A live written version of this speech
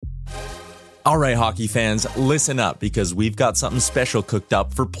All right, hockey fans, listen up because we've got something special cooked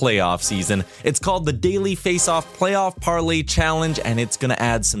up for playoff season. It's called the Daily Face-Off Playoff Parlay Challenge, and it's going to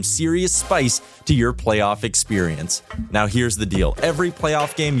add some serious spice to your playoff experience. Now, here's the deal. Every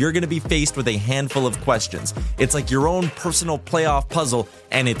playoff game, you're going to be faced with a handful of questions. It's like your own personal playoff puzzle,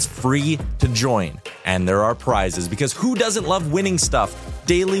 and it's free to join. And there are prizes, because who doesn't love winning stuff?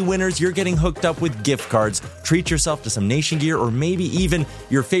 Daily winners, you're getting hooked up with gift cards. Treat yourself to some Nation gear or maybe even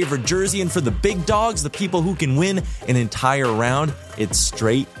your favorite jersey. And for the big dogs, the people who can win an entire round, it's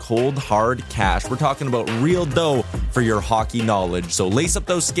straight, cold, hard cash. We're talking about real dough for your hockey knowledge. So lace up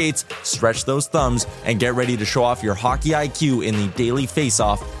those skates, stretch those thumbs, and get ready to show off your hockey IQ in the Daily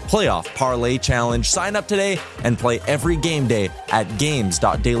Face-Off Playoff Parlay Challenge. Sign up today and play every game day at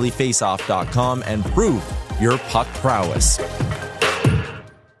games.dailyfaceoff.com and prove your puck prowess.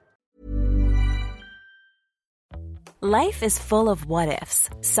 Life is full of what-ifs.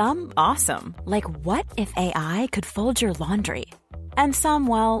 Some awesome, like what if AI could fold your laundry? And some,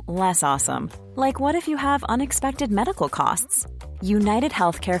 well, less awesome, like what if you have unexpected medical costs? United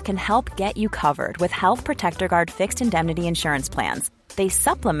Healthcare can help get you covered with Health Protector Guard fixed indemnity insurance plans. They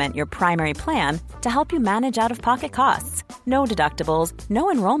supplement your primary plan to help you manage out-of-pocket costs. No deductibles,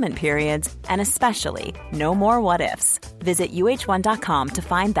 no enrollment periods, and especially no more what-ifs. Visit uh1.com to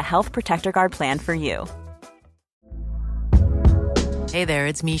find the Health Protector Guard plan for you. Hey there,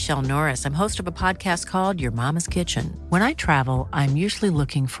 it's Michelle Norris. I'm host of a podcast called Your Mama's Kitchen. When I travel, I'm usually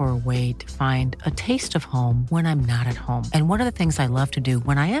looking for a way to find a taste of home when I'm not at home. And one of the things I love to do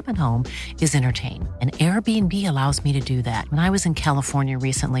when I am at home is entertain. And Airbnb allows me to do that. When I was in California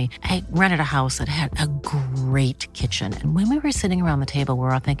recently, I rented a house that had a great kitchen. And when we were sitting around the table, we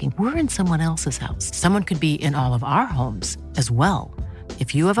were all thinking, we're in someone else's house. Someone could be in all of our homes as well.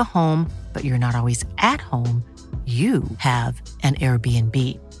 If you have a home, but you're not always at home, you have an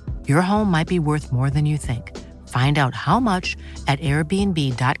Airbnb. Your home might be worth more than you think. Find out how much at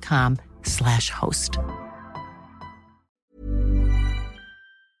airbnb.com/host.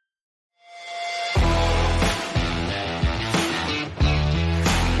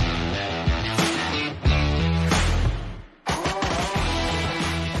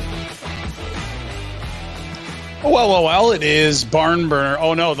 Well, it is Barn Burner.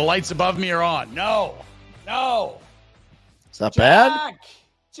 Oh, no, the lights above me are on. No. It's not bad.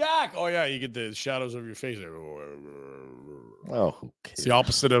 Jack. Oh, yeah, you get the shadows over your face. Oh, okay. It's the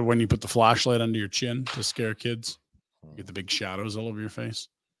opposite of when you put the flashlight under your chin to scare kids. You get the big shadows all over your face.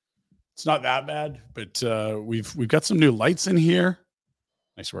 It's not that bad, but we've got some new lights in here.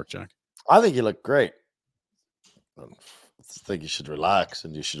 Nice work, Jack. I think you look great. I think you should relax,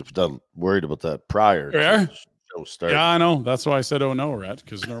 and you should have done worried about that prior. Yeah. Show start. Yeah, I know. That's why I said, oh, no, Rhett,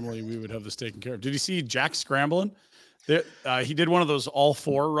 because normally we would have this taken care of. Did you see Jack scrambling? He did one of those all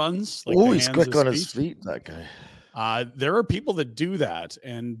four runs. Like he's quick on his feet, that guy. There are people that do that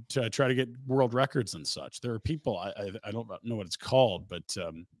and try to get world records and such. There are people, I don't know what it's called, but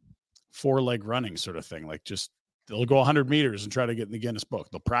 4-leg running sort of thing. Like just they'll go 100 meters and try to get in the Guinness book.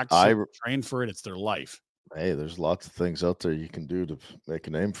 They'll practice train for it. It's their life. Hey, there's lots of things out there you can do to make a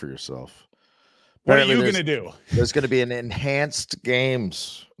name for yourself. What are you going to do? There's going to be an enhanced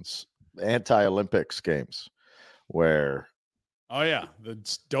games, anti-Olympics games, where oh yeah,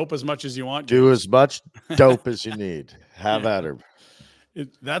 that's dope as much as you want. Do as much dope as you need. Have at her. I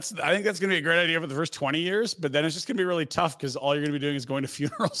think that's going to be a great idea for the first 20 years, but then it's just going to be really tough because all you're going to be doing is going to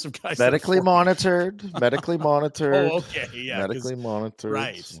funerals of guys. Medically monitored. Oh, okay. Yeah. Medically monitored.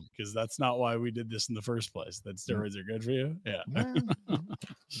 Right. Because that's not why we did this in the first place. That steroids are good for you. Yeah.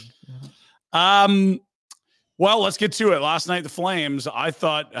 Well, let's get to it. Last night, the Flames, I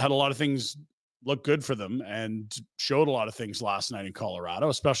thought, had a lot of things look good for them and showed a lot of things last night in Colorado,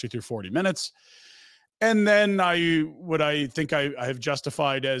 especially through 40 minutes. And then I think I have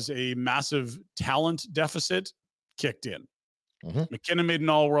justified as a massive talent deficit kicked in. Mm-hmm. McKinnon made an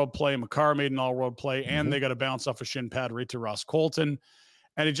all-world play. Makar made an all-world play, and they got a bounce off a shin pad right to Ross Colton.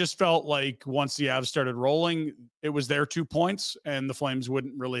 And it just felt like once the Avs started rolling, it was their 2 points, and the Flames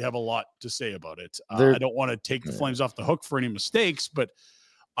wouldn't really have a lot to say about it. I don't want to take the Flames off the hook for any mistakes, but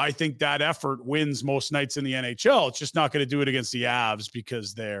I think that effort wins most nights in the NHL. It's just not going to do it against the Avs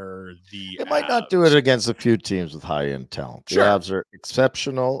because they're the It might not do it against a few teams with high-end talent. The Avs are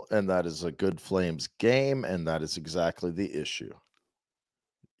exceptional, and that is a good Flames game, and that is exactly the issue.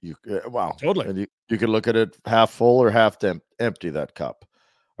 Totally. And you can look at it half full or half empty, that cup.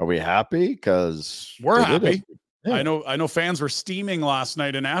 Are we happy? Because we're happy. Yeah. I know fans were steaming last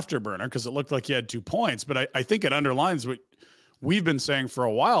night in Afterburner because it looked like you had 2 points, but I think it underlines what we've been saying for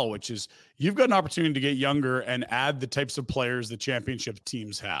a while, which is you've got an opportunity to get younger and add the types of players the championship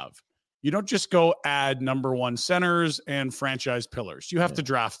teams have. You don't just go add number one centers and franchise pillars. You have to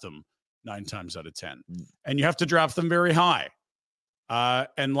draft them 9 times out of 10. And you have to draft them very high.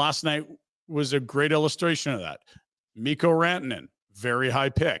 And last night was a great illustration of that. Mikko Rantanen, very high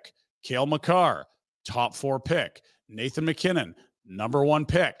pick. Cale Makar, top 4 pick. Nathan McKinnon, number 1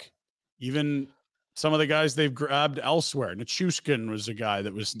 pick. Even some of the guys they've grabbed elsewhere. Nichushkin was a guy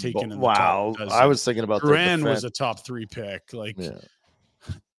that was taken in the top dozen. I was thinking about Duran was a top 3 pick. Those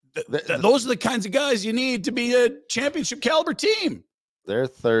are the kinds of guys you need to be a championship caliber team. Their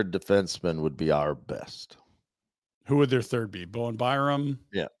third defenseman would be our best. Who would their third be? Bowen Byram?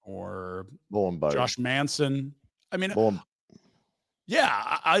 Yeah. Or Bowen Byram. Josh Manson? I mean,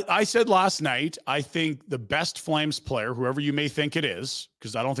 I said last night, I think the best Flames player, whoever you may think it is,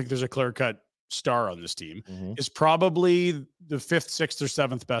 because I don't think there's a clear-cut star on this team, is probably the 5th, 6th, or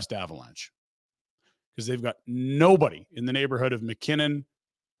 7th best Avalanche. Because they've got nobody in the neighborhood of McKinnon,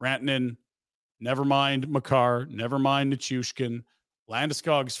 Rantanen, never mind Makar, never mind Nichushkin.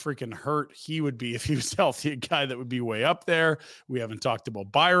 Landeskog's freaking hurt. He would be, if he was healthy, a guy that would be way up there. We haven't talked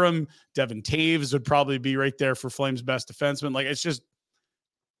about Byram. Devin Taves would probably be right there for Flames' best defenseman. Like, it's just,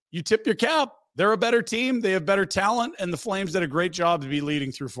 you tip your cap. They're a better team. They have better talent, and the Flames did a great job to be leading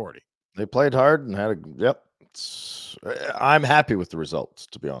through 40. They played hard and had I'm happy with the results,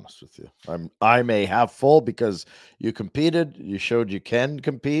 to be honest with you. I'm a half full because you competed. You showed you can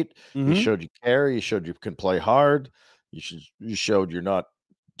compete. You showed you care. You showed you can play hard. You showed you're not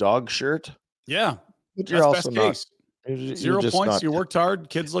dog shirt. Yeah. But you're also not. 0 points. You worked hard.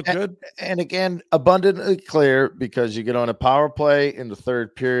 Kids look good. And again, abundantly clear because you get on a power play in the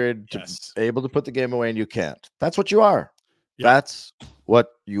third period to be able to put the game away and you can't. That's what you are. Yep. That's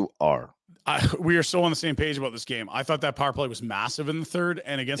what you are. We are so on the same page about this game. I thought that power play was massive in the third,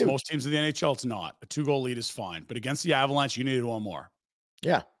 and against most teams in the NHL, it's not. A 2-goal lead is fine. But against the Avalanche, you needed one more.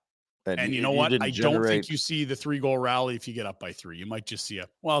 Yeah. And you know what? I don't think you see the 3-goal rally if you get up by 3. You might just see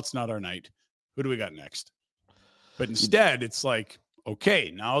it's not our night. Who do we got next? But instead, it's like,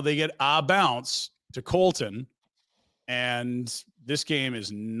 okay, now they get a bounce to Colton, and this game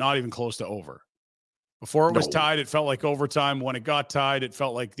is not even close to over. Before it was tied, it felt like overtime. When it got tied, it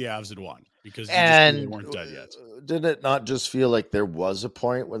felt like the Avs had won because they weren't dead yet. Did it not just feel like there was a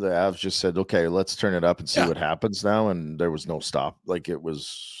point where the Avs just said, okay, let's turn it up and see what happens now? And there was no stop. Like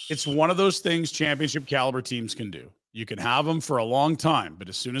it's one of those things championship caliber teams can do. You can have them for a long time, but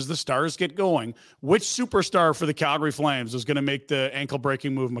as soon as the stars get going, which superstar for the Calgary Flames was going to make the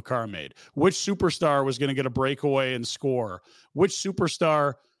ankle-breaking move Makar made? Which superstar was going to get a breakaway and score? Which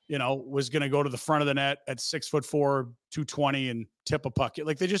superstar, was going to go to the front of the net at 6'4", 220 and tip a puck?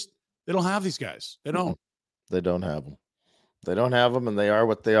 Like they don't have these guys. They don't. They don't have them. They don't have them, and they are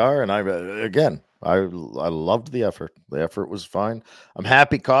what they are. And I loved the effort. The effort was fine. I'm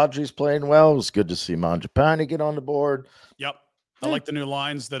happy Kadri's playing well. It was good to see Mangiapane get on the board. Yep. I like the new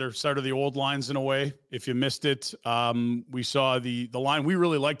lines that are sort of the old lines in a way. If you missed it, we saw the line we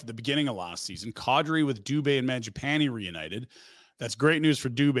really liked at the beginning of last season. Kadri with Dubé and Mangiapane reunited. That's great news for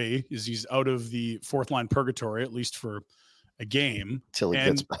Dubé, is he's out of the fourth line purgatory, at least for a game. Till he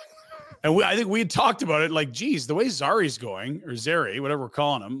gets back. And I think we had talked about it, like, geez, the way Zari's going, or Zary, whatever we're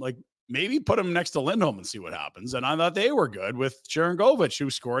calling him, like, maybe put him next to Lindholm and see what happens. And I thought they were good with Sharangovich, who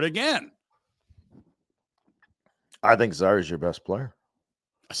scored again. I think Zari's your best player.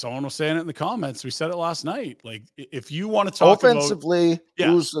 Someone was saying it in the comments. We said it last night. Like, if you want to talk offensively,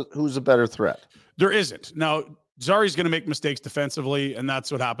 who's a better threat? There isn't. Now, Zari's going to make mistakes defensively, and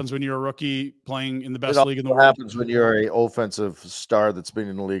that's what happens when you're a rookie playing in the best league in the world. What happens when you're an offensive star that's been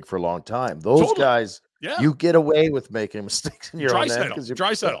in the league for a long time? Those guys, you get away with making mistakes in your own end.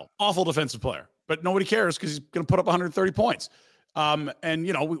 Draisaitl, awful defensive player, but nobody cares because he's going to put up 130 points. And,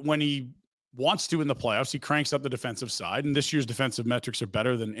 when he wants to in the playoffs, he cranks up the defensive side, and this year's defensive metrics are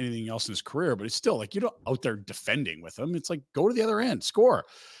better than anything else in his career, but it's still like, you're not out there defending with him. It's like, go to the other end, score.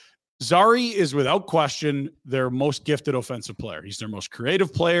 Zary is without question their most gifted offensive player. He's their most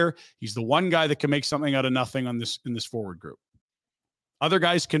creative player. He's the one guy that can make something out of nothing in this forward group. Other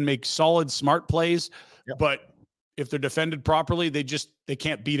guys can make solid, smart plays, but if they're defended properly, they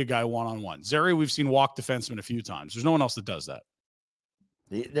can't beat a guy one-on-one. Zary, we've seen walk defensemen a few times. There's no one else that does that.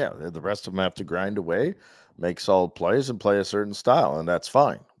 Yeah, the rest of them have to grind away, make solid plays, and play a certain style, and that's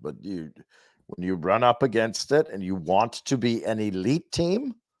fine. But when you run up against it and you want to be an elite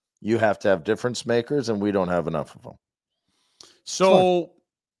team, you have to have difference makers, and we don't have enough of them. So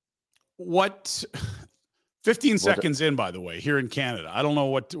 15 seconds in, by the way, here in Canada, I don't know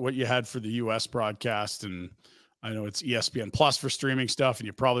what you had for the U.S. broadcast, and I know it's ESPN Plus for streaming stuff, and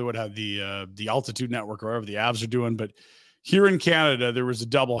you probably would have the Altitude Network or whatever the Avs are doing, but Here in Canada, there was a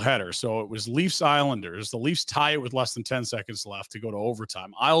doubleheader. So it was Leafs-Islanders. The Leafs tie it with less than 10 seconds left to go to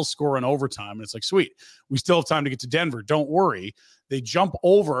overtime. Isles score in overtime, and it's like, sweet, we still have time to get to Denver. Don't worry. They jump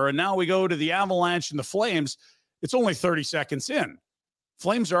over, and now we go to the Avalanche and the Flames. It's only 30 seconds in.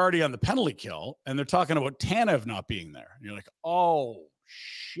 Flames are already on the penalty kill, and they're talking about Tanev not being there. And you're like, oh,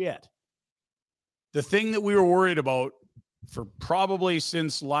 shit. The thing that we were worried about for probably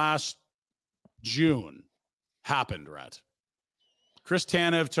since last June happened, Rhett. Chris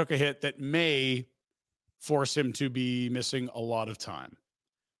Tanev took a hit that may force him to be missing a lot of time.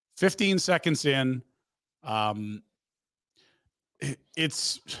 15 seconds in,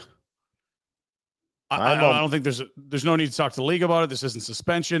 it's... I don't think there's no need to talk to the league about it. This isn't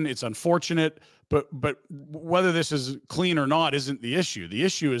suspension. It's unfortunate, but whether this is clean or not isn't the issue. The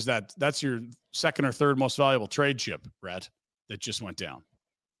issue is that that's your second or third most valuable trade chip, Rhett, that just went down.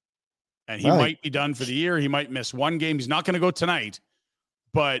 And he might be done for the year. He might miss one game. He's not going to go tonight,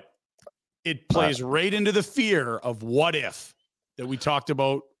 but it plays right into the fear of what if that we talked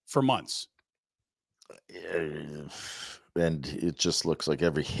about for months. And it just looks like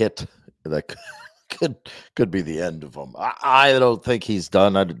every hit that could be the end of him. I don't think he's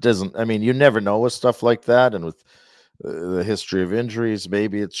done. It doesn't. I mean, you never know with stuff like that, and with the history of injuries,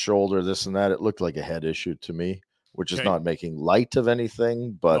 maybe it's shoulder, this and that. It looked like a head issue to me, which is not making light of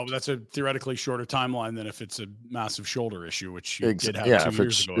anything. But that's a theoretically shorter timeline than if it's a massive shoulder issue, which you did have 2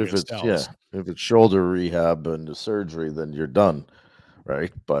 years ago against Dallas. If it's shoulder rehab and the surgery, then you're done,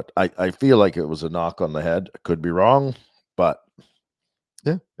 right? But I feel like it was a knock on the head. I could be wrong, but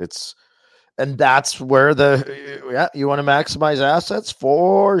yeah, it's. And that's where you want to maximize assets,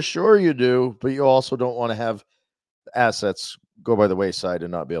 for sure you do, but you also don't want to have assets go by the wayside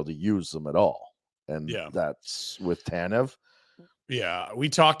and not be able to use them at all. And that's with Tanev. Yeah, we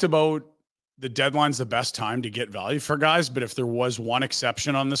talked about the deadline's the best time to get value for guys, but if there was one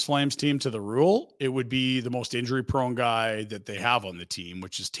exception on this Flames team to the rule, it would be the most injury-prone guy that they have on the team,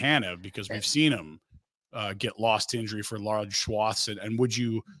 which is Tanev, because we've seen him get lost to injury for large swaths. And would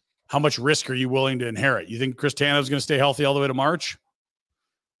you... How much risk are you willing to inherit? You think Chris Tanev is going to stay healthy all the way to March?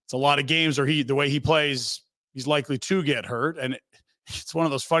 It's a lot of games where the way he plays, he's likely to get hurt. And it's one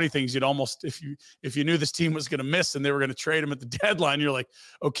of those funny things. You'd almost, if you knew this team was going to miss and they were going to trade him at the deadline, you're like,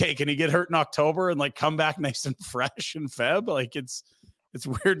 okay, can he get hurt in October and like come back nice and fresh in Feb? Like it's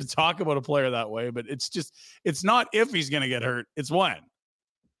weird to talk about a player that way, but it's not if he's going to get hurt. It's when.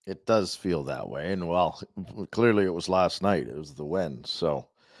 It does feel that way. And well, clearly it was last night. It was the when. So.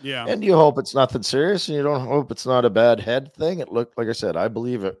 Yeah. And you hope it's nothing serious, and you don't hope it's not a bad head thing. It looked, like I said, I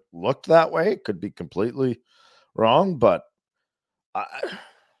believe it looked that way. It could be completely wrong, but I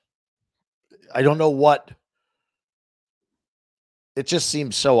don't know what. It just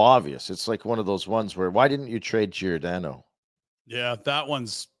seems so obvious. It's like one of those ones where, why didn't you trade Giordano? Yeah, that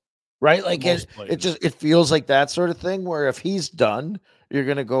one's right. Like it feels like that sort of thing where if he's done, you're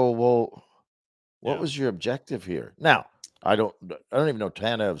going to go, well, what was your objective here? Now, I don't even know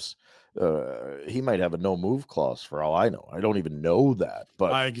Tanev's. He might have a no move clause for all I know. I don't even know that,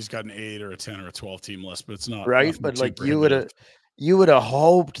 but I think he's got an 8 or a 10 or a 12 team list, but it's not right. But like you would have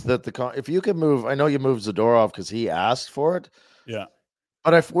hoped that if you could move, I know you moved Zadorov because he asked for it. Yeah.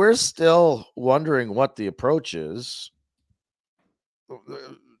 But if we're still wondering what the approach is,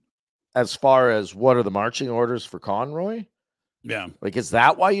 as far as what are the marching orders for Conroy? Yeah. Like, is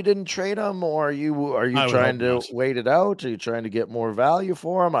that why you didn't trade him, or are you trying to wait it out? Are you trying to get more value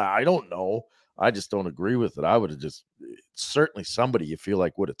for him? I don't know. I just don't agree with it. I would have certainly somebody you feel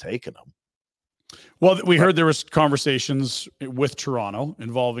like would have taken him. Well, we heard there was conversations with Toronto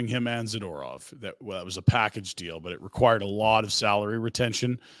involving him and Zadorov. That was a package deal, but it required a lot of salary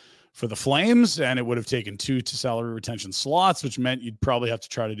retention for the Flames, and it would have taken 2 salary retention slots, which meant you'd probably have to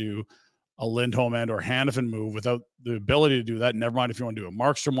try to do a Lindholm and or Hanifin move without the ability to do that. Never mind if you want to do a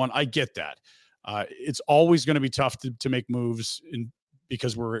Markstrom one. I get that. It's always going to be tough to make moves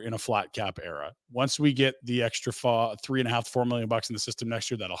because we're in a flat cap era. Once we get the extra $3.5-4 million in the system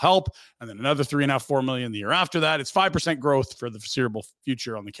next year, that'll help. And then another $3.5-4 million the year after that. It's 5% growth for the foreseeable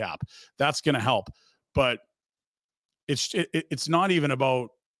future on the cap. That's going to help. But it's not even about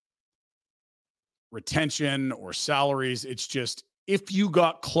retention or salaries. It's just, if you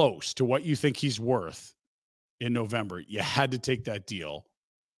got close to what you think he's worth in November, you had to take that deal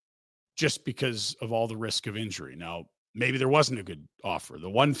just because of all the risk of injury. Now, maybe there wasn't a good offer. The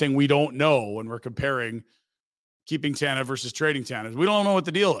one thing we don't know when we're comparing keeping Tanev versus trading Tanev, we don't know what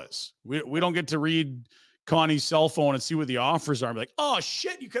the deal is. We don't get to read Connie's cell phone and see what the offers are. I'm like, oh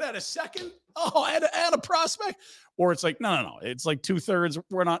shit, you could add a second. Oh, add a prospect. Or it's like, no. It's like 2/3.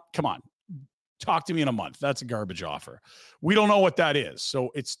 We're not, come on. talk to me in a month. That's a garbage offer. We don't know what that is.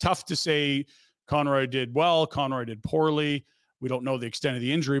 So it's tough to say Conroy did well, Conroy did poorly. We don't know the extent of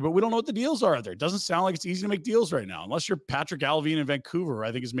the injury, but we don't know what the deals are there. It doesn't sound like it's easy to make deals right now. Unless you're Patrick Allvin in Vancouver,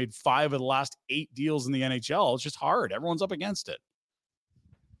 I think has made 5 of the last 8 deals in the NHL. It's just hard. Everyone's up against it.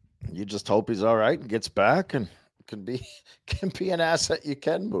 You just hope he's all right and gets back and can be an asset you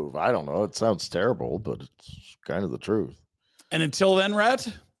can move. I don't know. It sounds terrible, but it's kind of the truth. And until then, Rhett,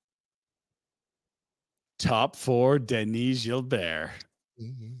 top 4, Denis Gilbert.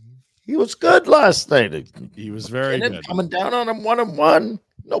 He was good last night. He was very good. Coming down on him 1-on-1,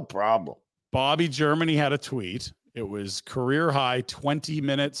 no problem. Bobby Germany had a tweet. It was career high 20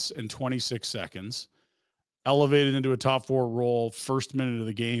 minutes and 26 seconds. Elevated into a top 4 role first minute of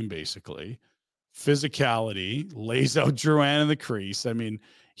the game, basically. Physicality, lays out Drouin in the crease. I mean,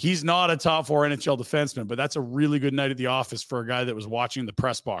 he's not a top 4 NHL defenseman, but that's a really good night at the office for a guy that was watching the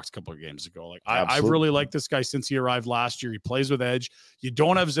press box a couple of games ago. Like, I've really liked this guy since he arrived last year. He plays with edge. You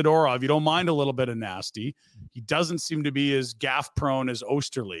don't have Zadorov. You don't mind a little bit of nasty. He doesn't seem to be as gaff prone as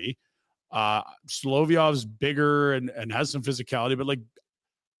Osterley. Solovyov's bigger and has some physicality, but like,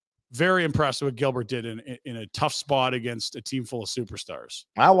 very impressed with what Gilbert did in a tough spot against a team full of superstars.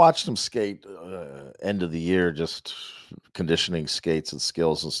 I watched him skate end of the year, just conditioning skates and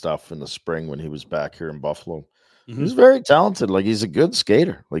skills and stuff in the spring when he was back here in Buffalo. Mm-hmm. He's very talented. Like, he's a good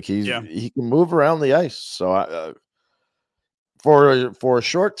skater. Like, he can move around the ice. So for a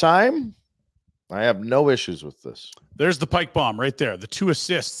short time, I have no issues with this. There's the Pike bomb right there. The 2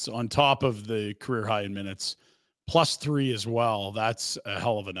 assists on top of the career high in minutes. +3 as well. That's a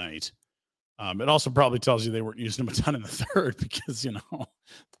hell of a night. It also probably tells you they weren't using him a ton in the third because,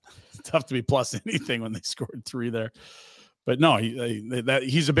 it's tough to be plus anything when they scored 3 there. But no,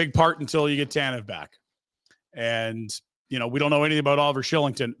 he's a big part until you get Tanev back. And, we don't know anything about Oliver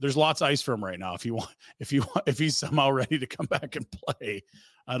Shillington. There's lots of ice for him right now. If he's somehow ready to come back and play,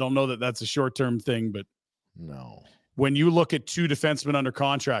 I don't know that that's a short-term thing, but no. When you look at 2 defensemen under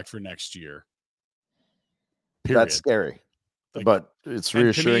contract for next year, period. That's scary, but it's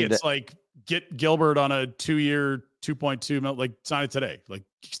reassuring. To me, it's like, get Gilbert on a 2-year, 2.2 million, like, sign it today. Like,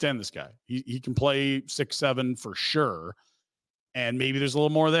 extend this guy. He can play 6-7 for sure, and maybe there's a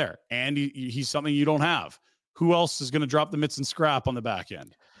little more there. And he's something you don't have. Who else is going to drop the mitts and scrap on the back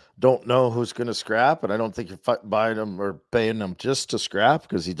end? Don't know who's going to scrap, and I don't think you're buying him or paying him just to scrap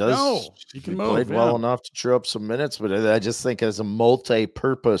because he does. No, he can move. Played well enough to chew up some minutes, but I just think as a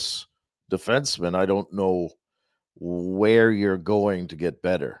multi-purpose defenseman, I don't know where you're going to get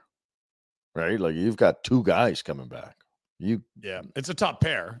better, right? Like, you've got 2 guys coming back. It's a top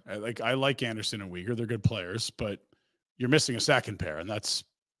pair. I like Anderson and Weegar. They're good players, but you're missing a second pair, and that's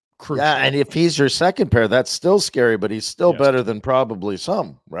crucial. Yeah, and if he's your second pair, that's still scary, but he's still better than probably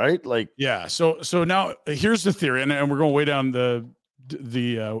some, right? Like, yeah. So now here's the theory, and we're going way down the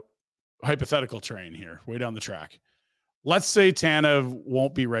hypothetical train here, way down the track. Let's say Tanev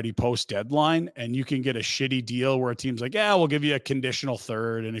won't be ready post-deadline, and you can get a shitty deal where a team's like, we'll give you a conditional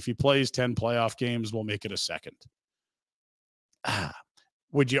third, and if he plays 10 playoff games, we'll make it a second.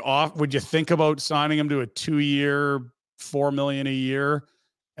 Would you think about signing him to a 2-year, $4 million a year,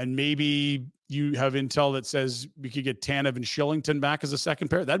 and maybe you have intel that says we could get Tanev and Shillington back as a second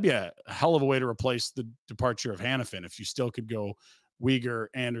pair? That'd be a hell of a way to replace the departure of Hanifin if you still could go Weegar,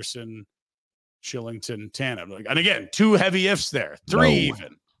 Anderson, Shillington, Tanev. And again, 2 heavy ifs there. 3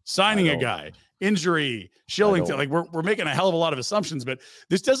 even. Signing a guy, injury, Shillington. Like, we're making a hell of a lot of assumptions, but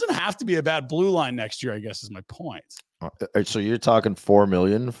this doesn't have to be a bad blue line next year, I guess, is my point. So you're talking $4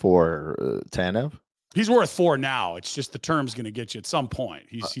 million for Tanev? He's worth 4 now. It's just the term's going to get you at some point.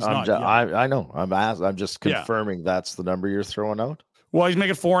 He's not. I know. I'm just confirming that's the number you're throwing out. Well, he's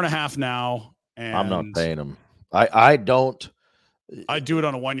making 4.5 now, and I'm not paying him. I don't. I'd do it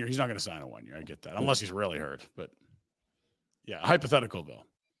on a 1 year. He's not going to sign a 1 year. I get that, unless he's really hurt. But yeah, hypothetical though.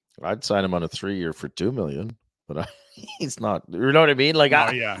 I'd sign him on a 3 year for $2 million, but he's not. You know what I mean? Like,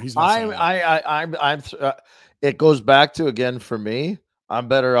 he's not. I'm. It goes back to, again, for me, I'm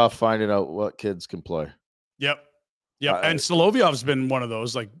better off finding out what kids can play. Yep. And Solovyov's been one of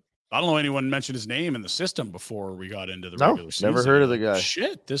those. Like, I don't know anyone mentioned his name in the system before we got into the regular season. Never heard of the guy.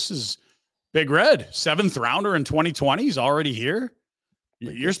 Shit, this is Big Red, 7th rounder in 2020. He's already here.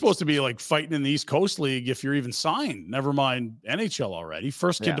 You're supposed to be like fighting in the East Coast League if you're even signed. Never mind NHL already.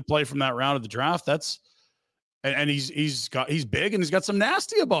 First kid to play from that round of the draft. And he's big and he's got some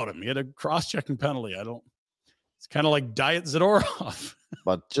nasty about him. He had a cross-checking penalty. It's kind of like Diet Zadorov.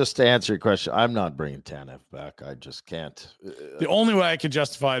 But just to answer your question, I'm not bringing Tanev back. I just can't. The only way I could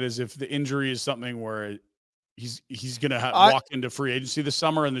justify it is if the injury is something where he's going to walk into free agency this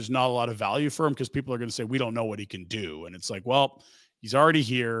summer, and there's not a lot of value for him because people are going to say we don't know what he can do, and it's like, well, he's already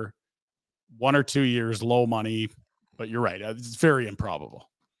here, 1 or 2 years, low money, but you're right, it's very improbable.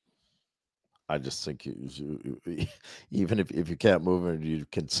 I just think even if you can't move him, you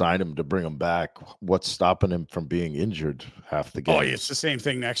can sign him to bring him back. What's stopping him from being injured half the game? Oh, it's the same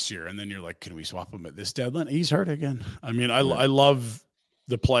thing next year. And then you're like, can we swap him at this deadline? He's hurt again. I mean, I love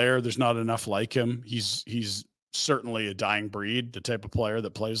the player. There's not enough like him. He's certainly a dying breed, the type of player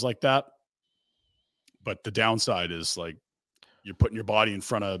that plays like that. But the downside is like you're putting your body in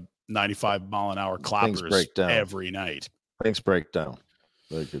front of 95-mile-an-hour clappers every night. Things break down.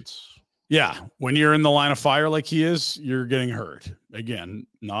 Like yeah, when you're in the line of fire like he is, you're getting hurt. Again,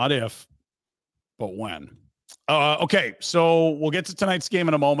 not if, but when. Okay, so we'll get to tonight's game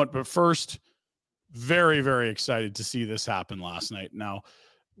in a moment, but first, very, very excited to see this happen last night. Now,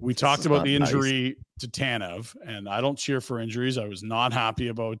 we talked about the injury to Tanev, and I don't cheer for injuries. I was not happy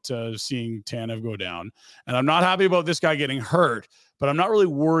about seeing Tanev go down, and I'm not happy about this guy getting hurt, but I'm not really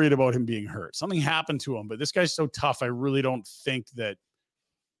worried about him being hurt. Something happened to him, but this guy's so tough, I really don't think that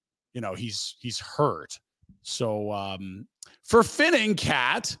he's hurt. So for Finning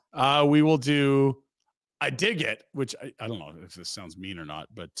Cat, we will do I Dig It, which I don't know if this sounds mean or not,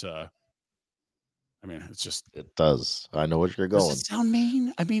 but I mean, it's just it does. I know what you're going. Does it sound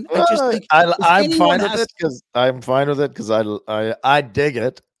mean? I mean, I just think I'm fine with it because I dig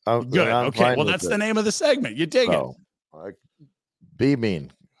it. Good. Okay. Well, that's the name of the segment. You dig it. Be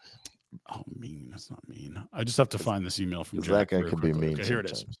mean. Oh, mean. That's not mean. I just have to find this email from Jack. That guy could be mean. Okay, here it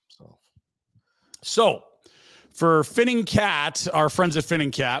is. So for Finning Cat, our friends at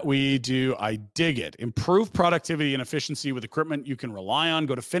Finning Cat, we do I Dig It. Improve productivity and efficiency with equipment you can rely on.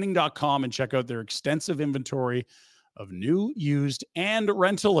 Go to finning.com and check out their extensive inventory of new, used, and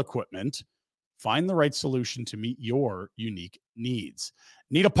rental equipment. Find the right solution to meet your unique needs.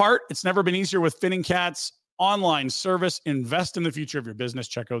 Need a part? It's never been easier with Finning Cat's online service. Invest in the future of your business.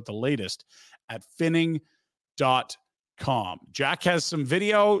 Check out the latest at finning.com. Jack has some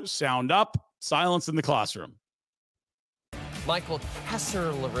video, sound up, silence in the classroom. Michael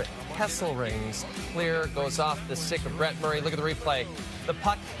Kesselring's clear goes off the stick of Brett Murray. Look at the replay. The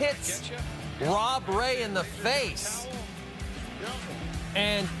puck hits Rob Ray in the face.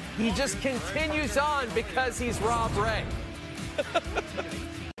 And he just continues on because he's Rob Ray.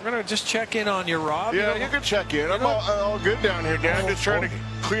 We're going to just check in on you, Rob. Yeah, you can check in. I'm all good down here, Dan. I'm just trying to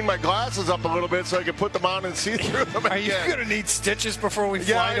clean my glasses up a little bit so I can put them on and see through them. Are you going to need stitches before we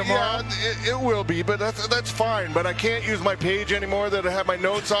fly tomorrow? Yeah, it will be, but that's fine. But I can't use my page anymore that I have my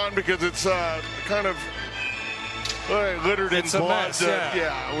notes on because it's kind of littered in blood. Mess,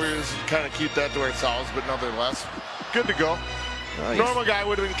 we just kind of keep that to ourselves, but nonetheless, good to go. Normal guy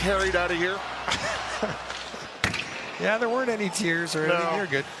would have been carried out of here. Yeah, there weren't any tears or anything. You're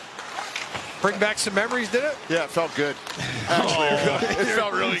good. Bring back some memories, did it? Yeah, it felt good. Actually, it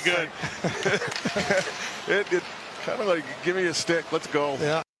felt really good. it kind of like, give me a stick. Let's go.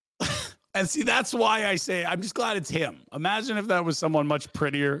 Yeah. And see, that's why I say I'm just glad it's him. Imagine if that was someone much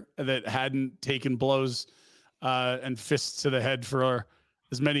prettier that hadn't taken blows and fists to the head for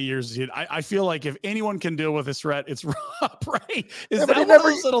as many years as he did. I feel like if anyone can deal with this threat, it's Rob, right? Is that one of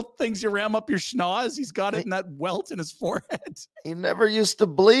those little things you ram up your schnoz? He's got it in that welt in his forehead. He never used to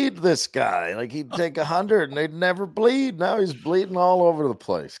bleed, this guy. Like, he'd take 100 and they'd never bleed. Now he's bleeding all over the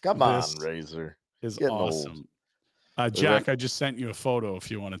place. Come on, Razor. Is awesome. Jack, I just sent you a photo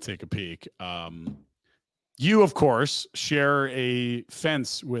if you want to take a peek. You, of course, share a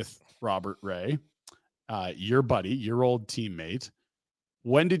fence with Robert Ray, your buddy, your old teammate.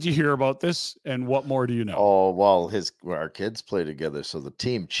 When did you hear about this, and what more do you know? Oh, well, our kids play together, so the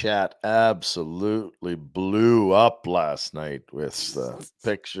team chat absolutely blew up last night with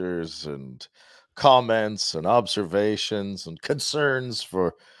pictures and comments and observations and concerns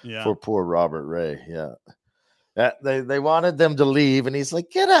for poor Robert Ray. Yeah, they wanted them to leave, and he's like,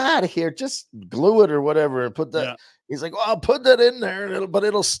 "Get out of here! Just glue it or whatever, and put that." Yeah. He's like, "Well, I'll put that in there, but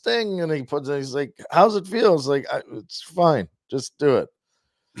it'll sting." And he's like, "How's it feel?" It's like, "It's fine. Just do it."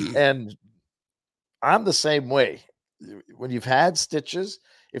 And I'm the same way. When you've had stitches,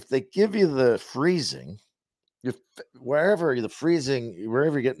 if they give you the freezing, wherever you're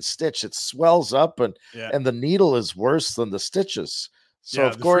getting stitched, it swells up and the needle is worse than the stitches. So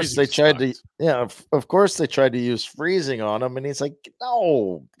of course they tried to use freezing on him, and he's like,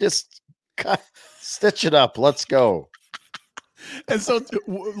 "No, just stitch it up. Let's go." And so,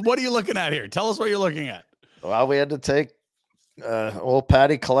 what are you looking at here? Tell us what you're looking at. Well, we had to take old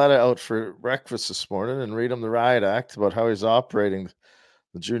Patty Coletta out for breakfast this morning and read him the riot act about how he's operating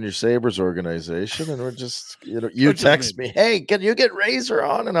the Junior Sabres organization, and we're just, you text me, hey, can you get Razor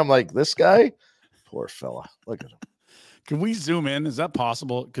on? And I'm like, this guy, poor fella, look at him. Can we zoom in? Is that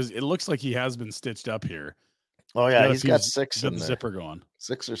possible? Because it looks like he has been stitched up here. Oh yeah, he's got 6 in the there. Zipper going.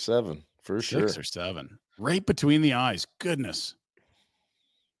 6 or 7 for sure. 6 or 7, right between the eyes. Goodness,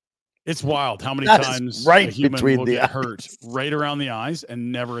 it's wild how many times right a human between will the get eyes. hurt right around the eyes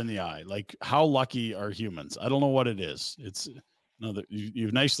and never in the eye. Like, how lucky are humans? I don't know what it is. It's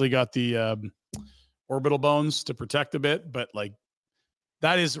you've nicely got the orbital bones to protect a bit, but like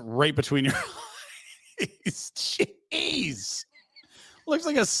that is right between your eyes. Jeez, looks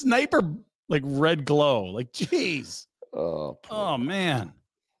like a sniper, like red glow. Like, jeez. Oh man.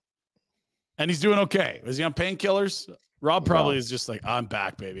 And he's doing okay. Is he on painkillers? Rob probably is just like, I'm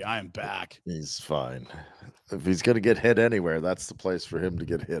back, baby. I am back. He's fine. If he's going to get hit anywhere, that's the place for him to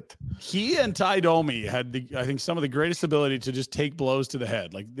get hit. He and Ty Domi had, I think, some of the greatest ability to just take blows to the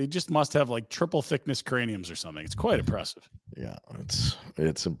head. Like, they just must have like triple thickness craniums or something. It's quite impressive. Yeah,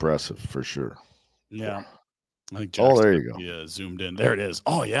 it's impressive for sure. Yeah. I think there you go. Yeah, zoomed in. There it is.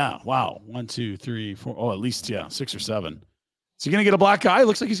 Oh, yeah. Wow. 1, 2, 3, 4. Oh, at least, 6 or 7. Is he going to get a black eye?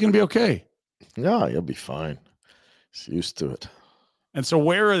 Looks like he's going to be okay. Yeah, he'll be fine. He's used to it. And so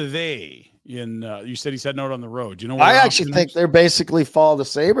where are they in, you said he's heading out on the road. Do you know where I actually think they're basically the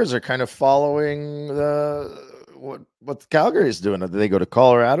Sabres are kind of following what Calgary is doing. They go to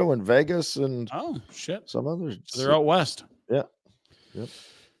Colorado and Vegas and some others. So they're out west. Yeah. Yep.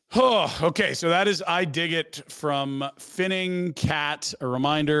 Oh, okay. So that is I Dig It from Finning Cat. A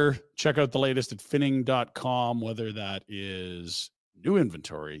reminder, check out the latest at finning.com, whether that is new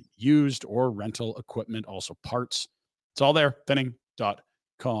inventory, used or rental equipment, also parts. It's all there,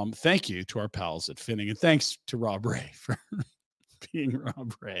 finning.com. Thank you to our pals at Finning, and thanks to Rob Ray for being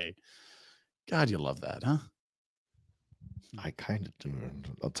Rob Ray. God, you love that, huh? I kind of do.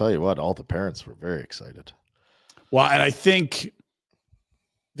 I'll tell you what, all the parents were very excited. Well, and I think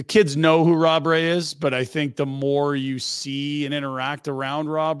the kids know who Rob Ray is, but I think the more you see and interact around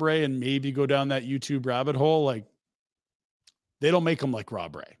Rob Ray and maybe go down that YouTube rabbit hole, like, they don't make him like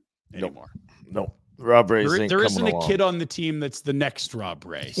Rob Ray anymore. No. Rob Ray there isn't a kid on the team that's the next Rob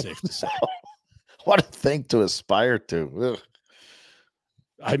Ray, safe to say. What a thing to aspire to. Ugh.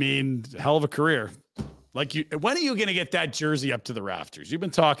 I mean, hell of a career. Like, when are you going to get that jersey up to the rafters? You've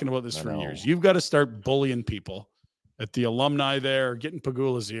been talking about this for years. You've got to start bullying people at the alumni there, getting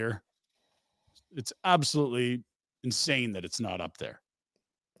Pagula's ear. It's absolutely insane that it's not up there.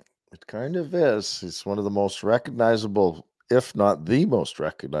 It kind of is. He's one of the most recognizable, if not the most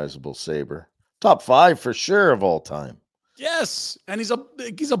recognizable Sabre. Top 5 for sure of all time. Yes, and he's a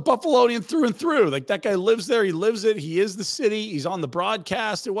Buffalonian through and through. Like, that guy lives there. He lives it. He is the city. He's on the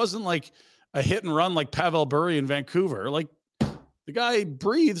broadcast. It wasn't like a hit and run like Pavel Bure in Vancouver. Like, the guy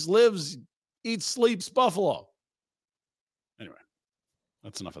breathes, lives, eats, sleeps Buffalo. Anyway,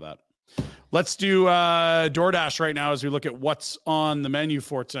 that's enough of that. Let's do DoorDash right now as we look at what's on the menu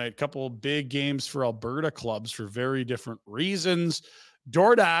for tonight. A couple of big games for Alberta clubs for very different reasons.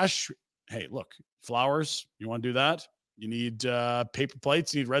 DoorDash, hey, look, flowers, you want to do that? You need paper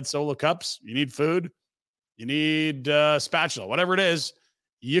plates, you need red Solo cups, you need food, you need spatula, whatever it is,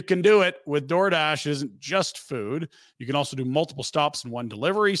 you can do it with DoorDash. It isn't just food. You can also do multiple stops in one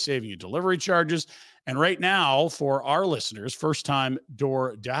delivery, saving you delivery charges. And right now, for our listeners, first-time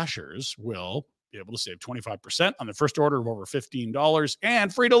DoorDashers will be able to save 25% on their first order of over $15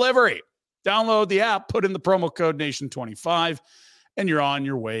 and free delivery. Download the app, put in the promo code Nation25, and you're on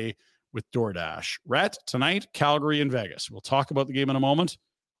your way with DoorDash. Rhett, tonight, Calgary and Vegas. We'll talk about the game in a moment.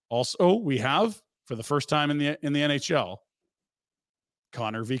 Also, we have, for the first time in the NHL,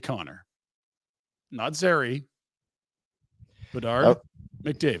 Connor v. Connor. Not Zeri. Bedard,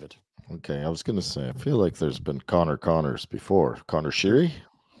 McDavid. Okay, I was going to say, I feel like there's been Connors before. Connor Sheary?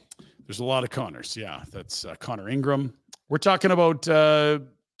 There's a lot of Connors, yeah. That's Connor Ingram. We're talking about 2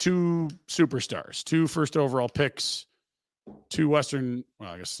 superstars, 2 first overall picks, 2 Western,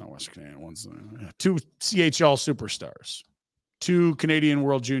 well, I guess it's not Western Canadian ones, 2 CHL superstars, 2 Canadian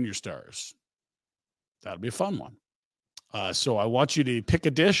World Junior stars. That'll be a fun one. So I want you to pick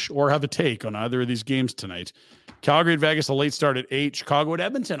a dish or have a take on either of these games tonight. Calgary and Vegas, a late start at 8. Chicago and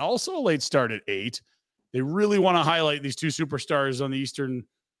Edmonton, also a late start at 8. They really want to highlight these 2 superstars on the Eastern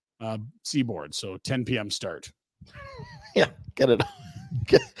seaboard. So 10 p.m. start. Yeah, get it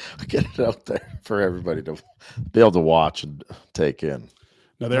out there for everybody to be able to watch and take in.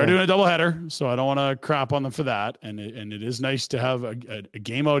 Now, they are doing a doubleheader, so I don't want to crap on them for that. And it is nice to have a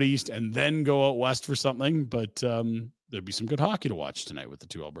game out east and then go out west for something. But there'd be some good hockey to watch tonight with the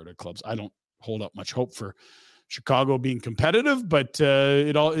 2 Alberta clubs. I don't hold up much hope for Chicago being competitive, but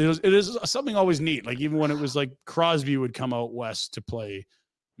it is something always neat. Like even when it was like Crosby would come out west to play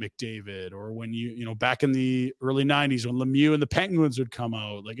McDavid, or when you know back in the early 90s when Lemieux and the Penguins would come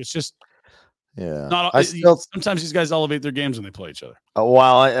out. Like it's just not. Sometimes these guys elevate their games when they play each other.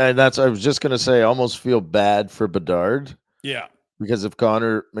 While I was just gonna say, I almost feel bad for Bedard. Yeah, because if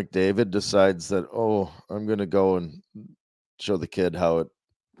Connor McDavid decides that, I'm gonna go and show the kid how it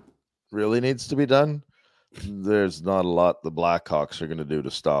really needs to be done, there's not a lot the Blackhawks are going to do to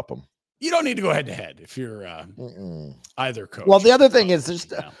stop him. You don't need to go head to head if you're either coach. Well, the other thing is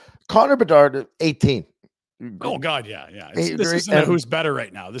just Connor Bedard, 18. Oh God, yeah. This isn't who's better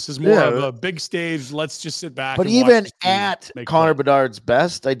right now. This is more of a big stage. Let's just sit back. But even at Connor Bedard's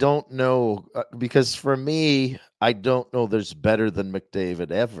best, I don't know because for me, I don't know there's better than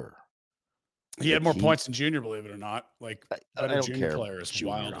McDavid ever. He had more points than Junior, believe it or not. Like I don't Junior care. Player, as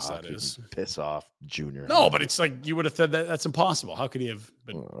wild as that is. Piss off, Junior. No, but it's like you would have said that's impossible. How could he have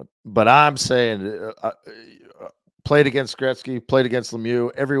been? But I'm saying, played against Gretzky, played against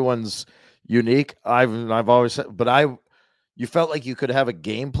Lemieux. Everyone's unique. I've always said, but you felt like you could have a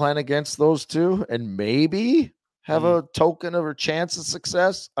game plan against those two and maybe have a token of a chance of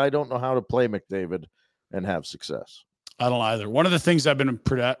success. I don't know how to play McDavid and have success. I don't either. One of the things I've been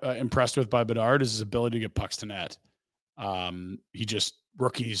impressed with by Bedard is his ability to get pucks to net.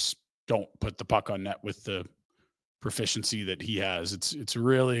 Rookies don't put the puck on net with the proficiency that he has. It's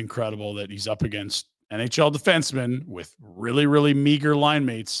really incredible that he's up against NHL defensemen with really, really meager line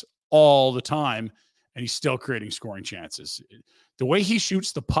mates all the time, and he's still creating scoring chances. The way he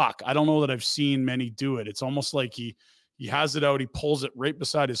shoots the puck, I don't know that I've seen many do it. It's almost like he has it out, he pulls it right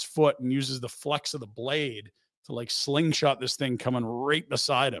beside his foot and uses the flex of the blade to like slingshot this thing coming right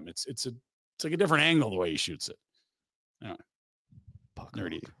beside him. It's like a different angle the way he shoots it. Yeah.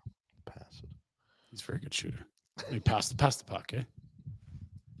 Nerdy. Pass it. He's a very good shooter. He passed the puck, eh?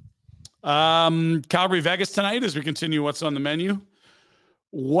 Calgary Vegas tonight as we continue what's on the menu.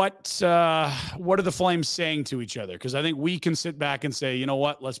 What are the Flames saying to each other? Because I think we can sit back and say, you know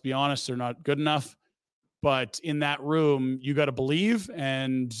what, let's be honest, they're not good enough. But in that room, you got to believe,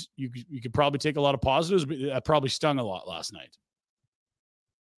 and you could probably take a lot of positives, but that probably stung a lot last night.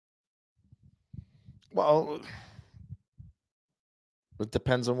 Well, it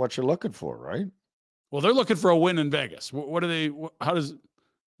depends on what you're looking for, right? Well, they're looking for a win in Vegas. What are they?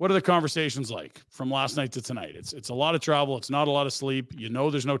 What are the conversations like from last night to tonight? It's a lot of travel. It's not a lot of sleep. You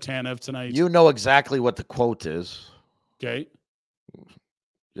know, there's no Tanev tonight. You know exactly what the quote is. Okay.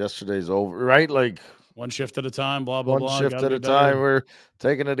 Yesterday's over, right? Like one shift at a time, blah, blah, blah. One shift at a time. We're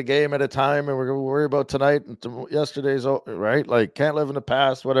taking it a game at a time, and we're going to worry about tonight and yesterday's over, right? Like, can't live in the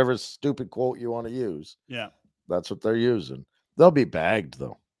past, whatever stupid quote you want to use. Yeah. That's what they're using. They'll be bagged,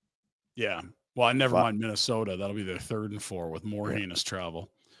 though. Yeah. Well, I never mind Minnesota. That'll be their 3rd and 4 with more heinous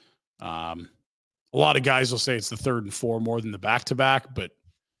travel. A lot of guys will say it's the 3rd and 4 more than the back-to-back, but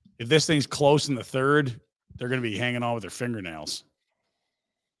if this thing's close in the 3rd, they're going to be hanging on with their fingernails.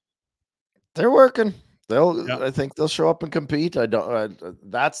 They're working. I think they'll show up and compete.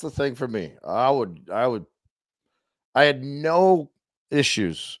 That's the thing for me. I had no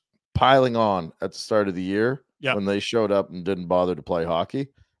issues piling on at the start of the year when they showed up and didn't bother to play hockey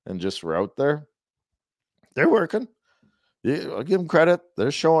and just were out there. They're working. Yeah, I'll give them credit.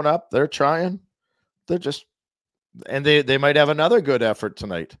 They're showing up. They're trying. They're just, and they might have another good effort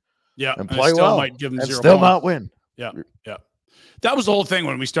tonight. Yeah, and play well. Might give them and 0 still points. not win. Yeah. That was the whole thing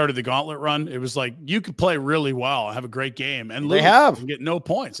when we started the gauntlet run. It was like you could play really well, have a great game, and lose and get no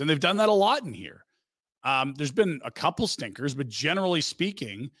points. And they've done that a lot in here. There's been a couple stinkers, but generally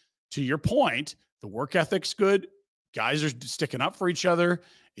speaking, to your point, the work ethic's good. Guys are sticking up for each other.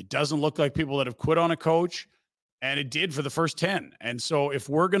 It doesn't look like people that have quit on a coach, and it did for the first 10. And so if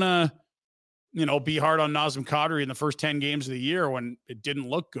we're going to, be hard on Nazem Kadri in the first 10 games of the year when it didn't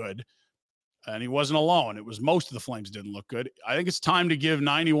look good, and he wasn't alone. It was most of the Flames didn't look good. I think it's time to give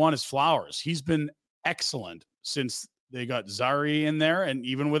 91 his flowers. He's been excellent since they got Zary in there, and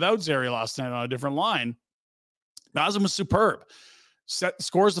even without Zary last night on a different line. Nazem was superb.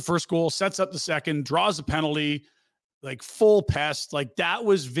 Scores the first goal, sets up the second, draws a penalty, like full pest. Like that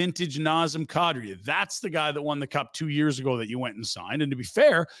was vintage Nazem Kadri. That's the guy that won the cup 2 years ago that you went and signed. And to be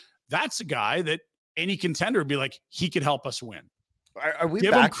fair, that's a guy that any contender would be like, he could help us win. Are we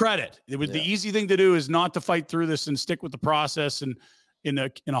give him credit? It was the easy thing to do is not to fight through this and stick with the process. And in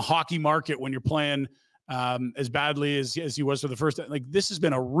a hockey market, when you're playing as badly as he was for the first, like this has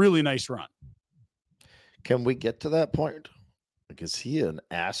been a really nice run. Can we get to that point? Like, is he an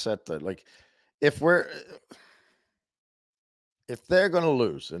asset that, like, if they're going to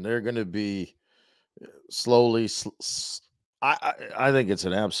lose and they're going to be slowly. I think it's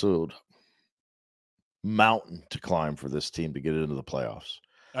an absolute mountain to climb for this team to get into the playoffs.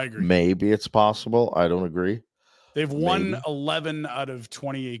 I agree. Maybe it's possible. I don't agree. They've won 11 out of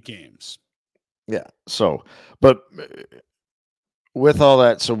 28 games. Yeah. So, but with all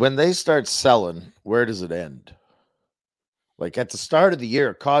that, so when they start selling, where does it end? Like at the start of the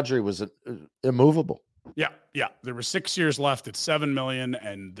year, Kadri was immovable. Yeah. There were 6 years left at $7 million,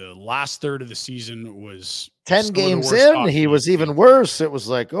 and the last third of the season was 10 games in. He was even worse. It was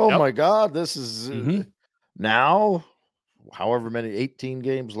like, oh my God, this is now, however many 18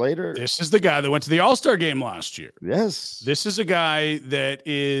 games later. This is the guy that went to the All-Star game last year. Yes. This is a guy that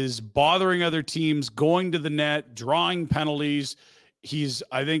is bothering other teams, going to the net, drawing penalties. He's,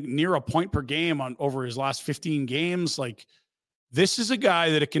 I think, near a point per game over his last 15 games. Like, this is a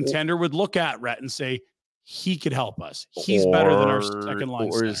guy that a contender would look at, Rhett, and say, he could help us. He's better than our second line.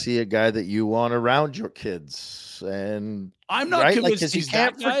 Or is he a guy that you want around your kids? And I'm not convinced like, he's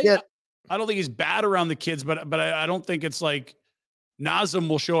can't that forget. guy. I don't think he's bad around the kids, but I don't think it's like Nazem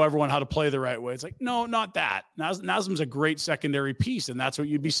will show everyone how to play the right way. It's like, no, not that. Nazem's a great secondary piece, and that's what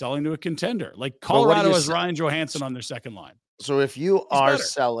you'd be selling to a contender. Like Colorado has Ryan Johansson on their second line. So if you are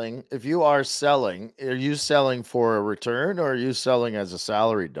selling, are you selling for a return, or are you selling as a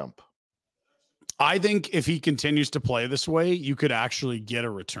salary dump? I think if he continues to play this way, you could actually get a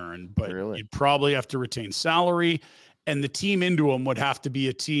return, but you'd probably have to retain salary, and the team into him would have to be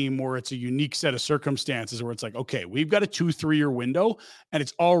a team where it's a unique set of circumstances where it's like, okay, we've got a 2-3 year window and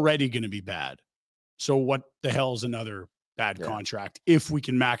it's already going to be bad. So what the hell is another bad contract if we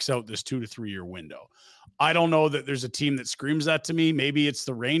can max out this 2 to 3 year window? I don't know that there's a team that screams that to me. Maybe it's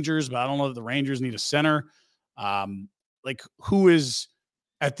the Rangers, but I don't know that the Rangers need a center. Like, who is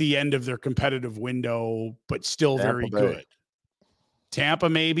at the end of their competitive window, but still very good? Tampa,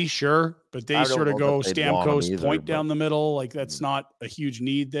 maybe, sure, but they sort of go Stamkos point down the middle. Like, that's not a huge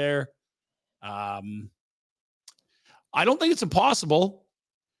need there. I don't think it's impossible.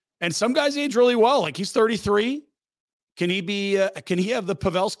 And some guys age really well. Like, he's 33. Can he be? Can he have the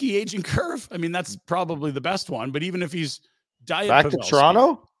Pavelski aging curve? I mean, that's probably the best one. But even if he's diet back Pavelski, to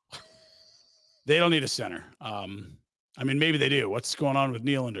Toronto, they don't need a center. I mean, maybe they do. What's going on with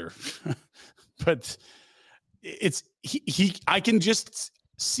Nylander? But it's he. I can just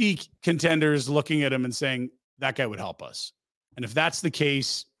see contenders looking at him and saying that guy would help us. And if that's the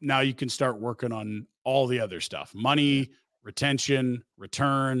case, now you can start working on all the other stuff: money, retention,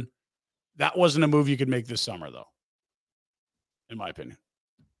 return. That wasn't a move you could make this summer, though, in my opinion.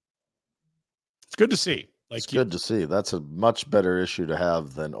 It's good to see. Like, it's good to see. That's a much better issue to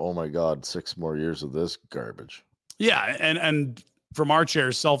have than, oh my God, 6 more years of this garbage. Yeah, and from our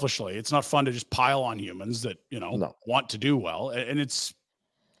chairs, selfishly, it's not fun to just pile on humans that, want to do well. And it's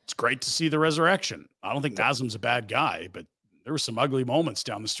great to see the resurrection. I don't think Nazem's a bad guy, but there were some ugly moments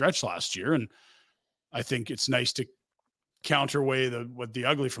down the stretch last year, and I think it's nice to counterweigh the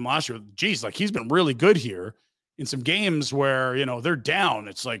ugly from last year. Geez, like, he's been really good here in some games where, they're down.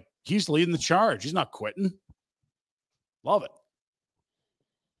 It's like he's leading the charge. He's not quitting. Love it.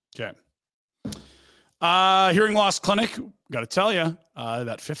 Okay. Hearing loss clinic. Got to tell you,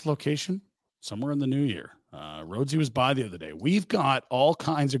 that 5th location, somewhere in the new year. Rhodesy was by the other day. We've got all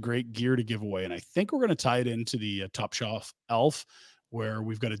kinds of great gear to give away, and I think we're going to tie it into the Top Shelf Elf, where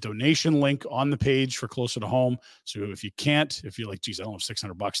we've got a donation link on the page for Closer to Home. So if you're like, geez, I don't have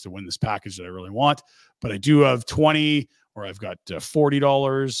 $600 to win this package that I really want, but I do have 20, or I've got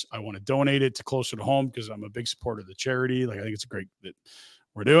 $40. I want to donate it to Closer to Home because I'm a big supporter of the charity. Like, I think it's great that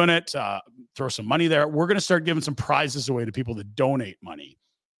we're doing it. Throw some money there. We're going to start giving some prizes away to people that donate money.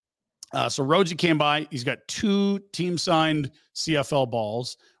 So Rhodesy came by. He's got 2 team-signed CFL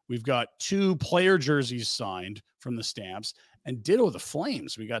balls. We've got 2 player jerseys signed from the Stamps. And ditto the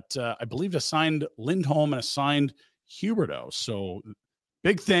Flames. We got, I believe, a signed Lindholm and a signed Huberdeau. So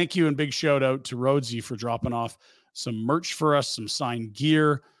big thank you and big shout out to Rhodesy for dropping off some merch for us, some signed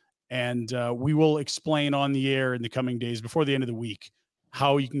gear. And we will explain on the air in the coming days before the end of the week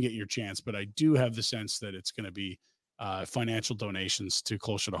how you can get your chance. But I do have the sense that it's going to be financial donations to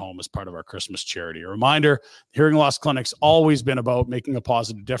Closer to Home as part of our Christmas charity. A reminder, Hearing Loss Clinic's always been about making a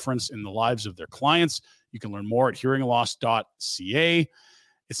positive difference in the lives of their clients. You can learn more at hearingloss.ca.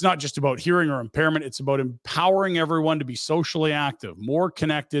 It's not just about hearing or impairment. It's about empowering everyone to be socially active, more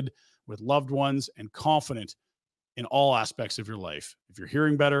connected with loved ones, and confident in all aspects of your life. If you're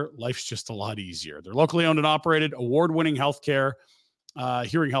hearing better, life's just a lot easier. They're locally owned and operated, award-winning healthcare,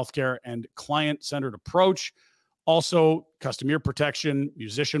 hearing healthcare, and client-centered approach. Also, custom ear protection,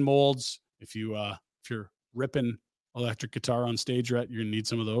 musician molds. If you're ripping electric guitar on stage, Rhett, you're gonna need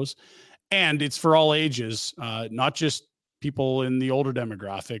some of those. And it's for all ages, not just people in the older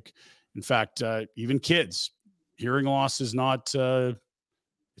demographic. In fact, even kids. Hearing loss is not,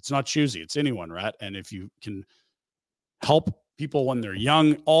 it's not choosy. It's anyone, right? And if you can help people when they're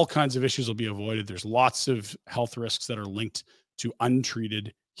young, all kinds of issues will be avoided. There's lots of health risks that are linked to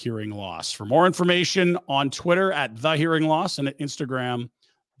untreated hearing loss. For more information, on Twitter at The Hearing Loss and at Instagram,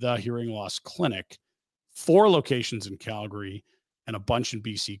 The Hearing Loss Clinic. 4 locations in Calgary and a bunch in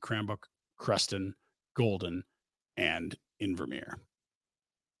BC, Cranbrook, Creston, Golden, and Invermere.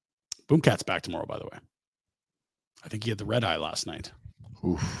 Boomcat's back tomorrow, by the way. I think he had the red eye last night.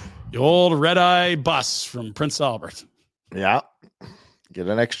 Oof. The old red eye bus from Prince Albert. Yeah. Get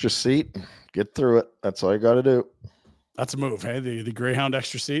an extra seat. Get through it. That's all you got to do. That's a move, hey? The Greyhound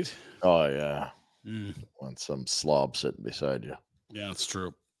extra seat? Oh, yeah. Want some slob sitting beside you. Yeah, that's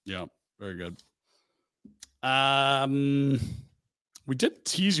true. Yeah, very good. We did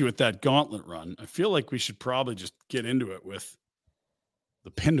tease you with that gauntlet run. I feel like we should probably just get into it with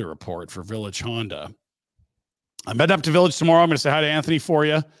the Pinder report for Village Honda. I'm heading up to Village tomorrow. I'm going to say hi to Anthony for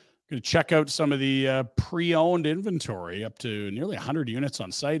you. Going to check out some of the pre-owned inventory, up to nearly 100 units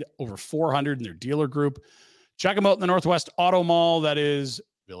on site, over 400 in their dealer group. Check them out in the Northwest Auto Mall. That is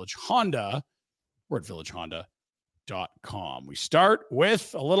Village Honda. We're at villagehonda.com. We start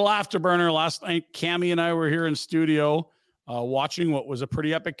with a little afterburner. Last night, Cammie and I were here in studio watching what was a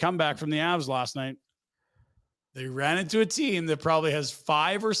pretty epic comeback from the Avs last night. They ran into a team that probably has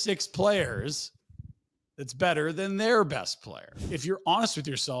 5 or 6 players that's better than their best player. If you're honest with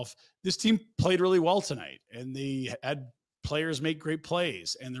yourself, this team played really well tonight, and they had players make great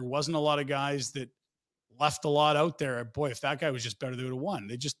plays, and there wasn't a lot of guys that left a lot out there. Boy, if that guy was just better, they would have won.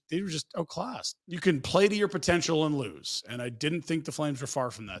 They were just outclassed. You can play to your potential and lose, and I didn't think the Flames were far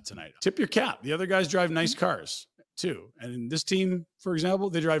from that tonight. Tip your cap. The other guys drive nice cars too, and in this team, for example,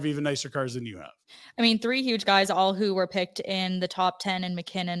 they drive even nicer cars than you have. I mean, 3 huge guys, all who were picked in the top 10, and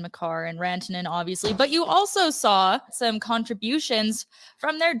McKinnon, Makar, and Rantanen, obviously. But you also saw some contributions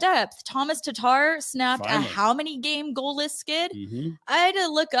from their depth. Thomas Tatar snapped a how many game goalless skid? I had to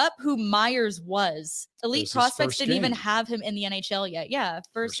look up who Myers was. Elite prospects didn't even have him in the NHL yet. Yeah,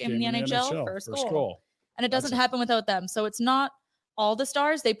 first game in the NHL, first goal. And it doesn't happen without them. So it's not all the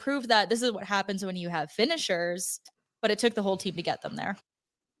stars. They proved that this is what happens when you have finishers, but it took the whole team to get them there.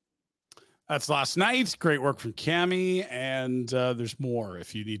 That's last night. Great work from Cammie, and there's more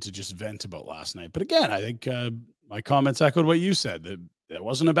if you need to just vent about last night. But again, I think my comments echoed what you said. That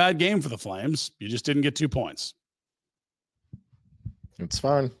wasn't a bad game for the Flames. You just didn't get 2 points. It's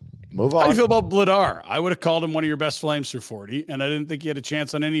fine. Move on. How do you feel about Vladar? I would have called him one of your best Flames through 40, and I didn't think he had a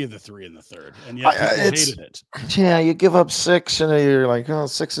chance on any of the 3 in the third, and yet people hated it. Yeah, you give up 6, and you're like, oh,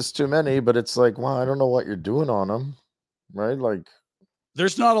 6 is too many, but it's like, well, I don't know what you're doing on them, right? Like,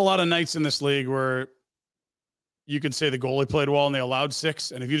 there's not a lot of nights in this league where you can say the goalie played well and they allowed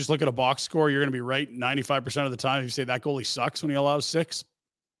 6. And if you just look at a box score, you're going to be right 95% of the time if you say that goalie sucks when he allows 6.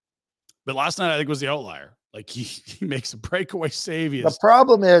 But last night, I think, was the outlier. Like, he makes a breakaway save. The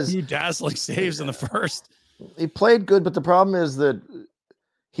problem is 2 dazzling saves in the first. He played good, but the problem is that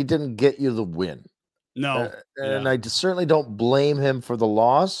he didn't get you the win. No. And I certainly don't blame him for the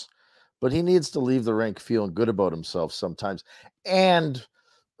loss, but he needs to leave the rink feeling good about himself sometimes. And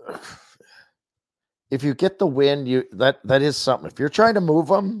if you get the win, that is something. If you're trying to move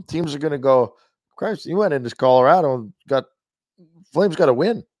them, teams are going to go, Christ, you went into Colorado and Flames got to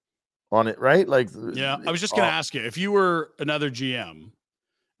win on it, right? Like, yeah, I was just going to ask you, if you were another GM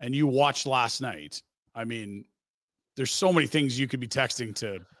and you watched last night, I mean, there's so many things you could be texting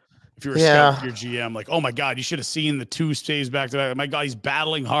to. If you were a scout, your GM, like, oh my God, you should have seen the 2 saves back to back. My God, he's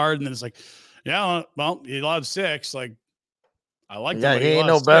battling hard. And then it's like, yeah, well, he allowed 6. Like, I like that. Yeah, he ain't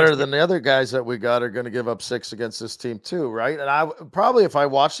no better than the other guys that we got are going to give up 6 against this team too, right? And I probably, if I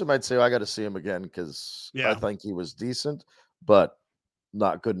watched him, I'd say, I got to see him again because I think he was decent, but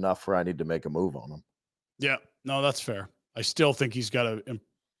not good enough for I need to make a move on him. Yeah, no, that's fair. I still think he's got to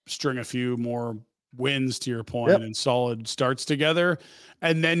string a few more wins, to your point, and solid starts together.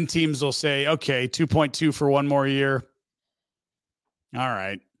 And then teams will say, okay, 2.2 for 1 more year. All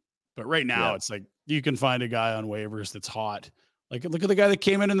right. But right now it's like you can find a guy on waivers that's hot. Like, look at the guy that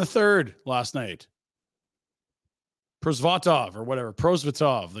came in the third last night. Prosvatov or whatever.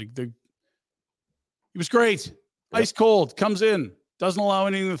 Prosvatov. He was great. Ice cold. Comes in. Doesn't allow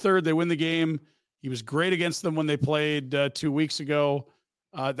anything in the third. They win the game. He was great against them when they played 2 weeks ago.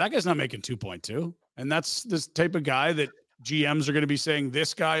 That guy's not making 2.2. And that's this type of guy that GMs are going to be saying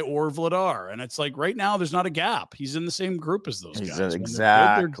this guy or Vladar. And it's like right now there's not a gap. He's in the same group as those guys.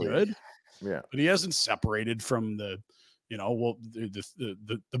 Exactly. They're good. Yeah. But he hasn't separated from the,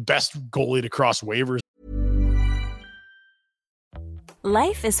 the best goalie to cross waivers.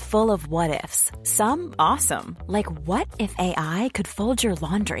 Life is full of what ifs. Some awesome, like what if AI could fold your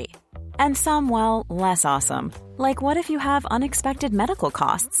laundry? And some, well, less awesome, like what if you have unexpected medical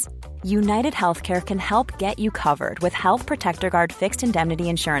costs? United Healthcare can help get you covered with Health Protector Guard fixed indemnity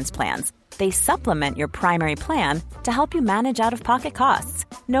insurance plans. They supplement your primary plan to help you manage out-of-pocket costs.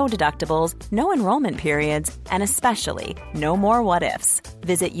 No deductibles, no enrollment periods, and especially no more what-ifs.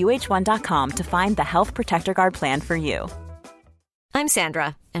 Visit uh1.com to find the Health Protector Guard plan for you. I'm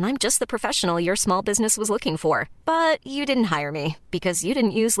Sandra, and I'm just the professional your small business was looking for. But you didn't hire me because you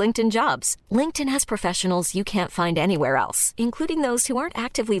didn't use LinkedIn Jobs. LinkedIn has professionals you can't find anywhere else, including those who aren't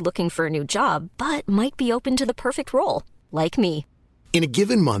actively looking for a new job, but might be open to the perfect role, like me. In a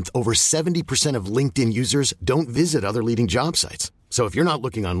given month, over 70% of LinkedIn users don't visit other leading job sites. So if you're not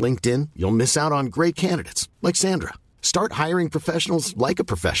looking on LinkedIn, you'll miss out on great candidates like Sandra. Start hiring professionals like a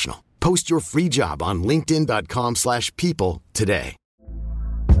professional. Post your free job on linkedin.com/people today.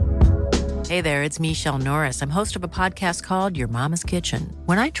 Hey there, it's Michelle Norris. I'm host of a podcast called Your Mama's Kitchen.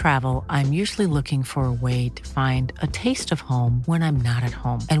 When I travel, I'm usually looking for a way to find a taste of home when I'm not at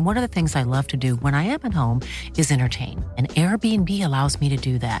home. And one of the things I love to do when I am at home is entertain. And Airbnb allows me to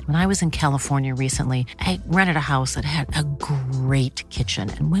do that. When I was in California recently, I rented a house that had a great kitchen.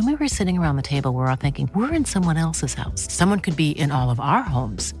 And when we were sitting around the table, we're all thinking, we're in someone else's house. Someone could be in all of our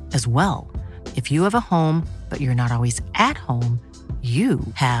homes as well. If you have a home, but you're not always at home, you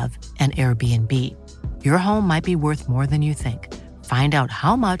have an Airbnb. Your home might be worth more than you think. Find out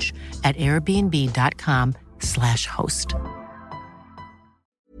how much at airbnb.com/host.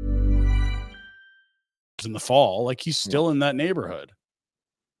 In the fall, like he's still in that neighborhood.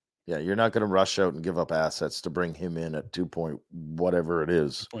 Yeah, you're not going to rush out and give up assets to bring him in at 2 point whatever it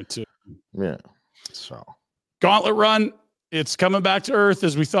is. 2.2. Yeah. So gauntlet run. It's coming back to earth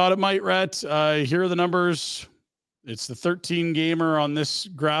as we thought it might, Rhett. Here are the numbers. It's the 13 gamer on this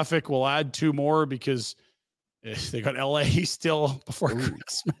graphic. We'll add 2 more because they got LA still before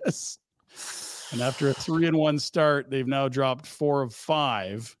Christmas. And after a 3-1 start, they've now dropped 4 of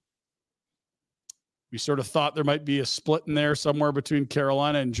 5. We sort of thought there might be a split in there somewhere between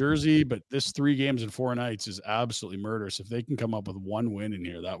Carolina and Jersey, but this 3 games in 4 nights is absolutely murderous. If they can come up with 1 win in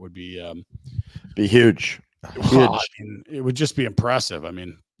here, that would be huge. I mean, it would just be impressive. I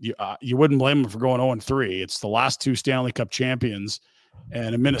mean, you wouldn't blame them for going 0-3. It's the last 2 Stanley Cup champions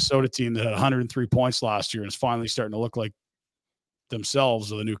and a Minnesota team that had 103 points last year and is finally starting to look like themselves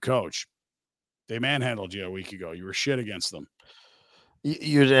with a new coach. They manhandled you a week ago. You were shit against them.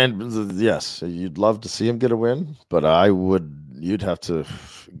 Yes, you'd love to see him get a win, but you'd have to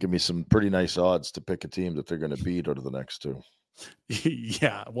give me some pretty nice odds to pick a team that they're going to beat out of the next 2.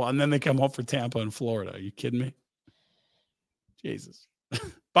 Yeah. Well, and then they come home for Tampa and Florida. Are you kidding me? Jesus.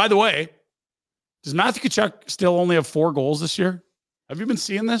 By the way, does Matthew Tkachuk still only have 4 goals this year? Have you been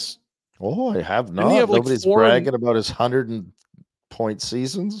seeing this? Oh, I have not. Nobody's bragging about his 100-point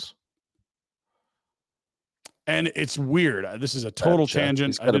seasons. And it's weird. This is a total tangent.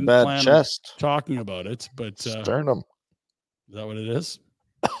 He's got a bad chest. Talking about it, but sternum. Is that what it is?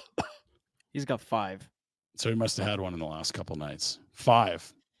 He's got 5. So he must have had one in the last couple nights.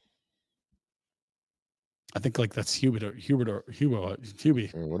 5. I think like that's Hubie.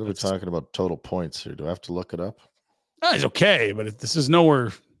 What are we talking about total points here? Do I have to look it up? No, he's okay, but this is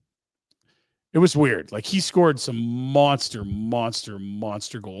nowhere. It was weird. Like he scored some monster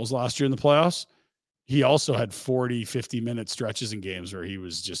goals last year in the playoffs. He also had 40, 50-minute stretches in games where he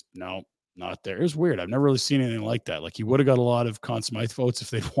was just, no, not there. It was weird. I've never really seen anything like that. Like he would have got a lot of Conn Smythe votes if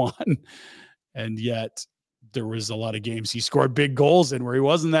they'd won. And yet there was a lot of games he scored big goals in where he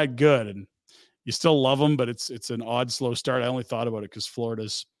wasn't that good. And you still love him, but it's an odd, slow start. I only thought about it because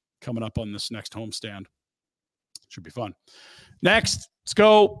Florida's coming up on this next homestand. Should be fun. Next, let's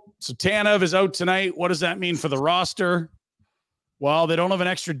go. So Tanev is out tonight. What does that mean for the roster? Well, they don't have an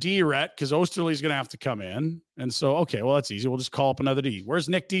extra D, Rhett, because Osterley's going to have to come in. And so, okay, well, that's easy. We'll just call up another D. Where's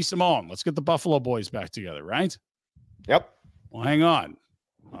Nick DeSimone? Let's get the Buffalo boys back together, right? Yep. Well, hang on.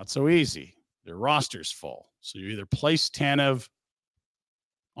 Not so easy. Their roster's full. So you either place Tanev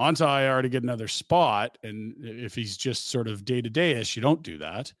onto IR to get another spot, and if he's just sort of day-to-day-ish, you don't do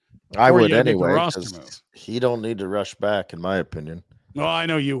that. I would anyway, because he don't need to rush back, in my opinion. Well, I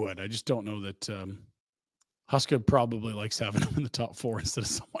know you would. I just don't know that Huska probably likes having him in the top 4 instead of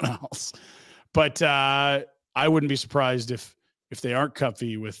someone else. But I wouldn't be surprised if they aren't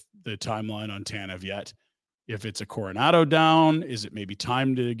comfy with the timeline on Tanev yet. If it's a Coronado down, is it maybe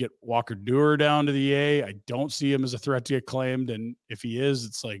time to get Walker Duehr down to the A? I don't see him as a threat to get claimed. And if he is,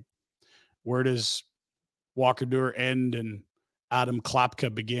 it's like, where does Walker Duehr end and Adam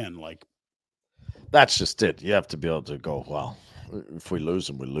Klapka begin. Like, that's just it. You have to be able to go, well, if we lose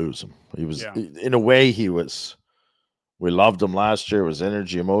him, we lose him. He was, in a way, we loved him last year. It was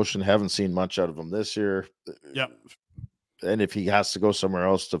energy, emotion. Haven't seen much out of him this year. Yep. And if he has to go somewhere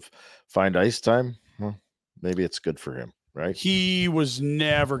else to find ice time, well, maybe it's good for him, right? He was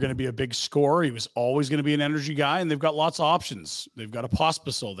never going to be a big scorer. He was always going to be an energy guy, and they've got lots of options. They've got a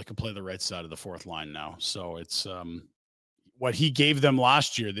Pospisil that can play the right side of the fourth line now. So it's what he gave them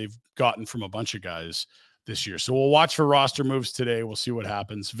last year, they've gotten from a bunch of guys this year. So we'll watch for roster moves today. We'll see what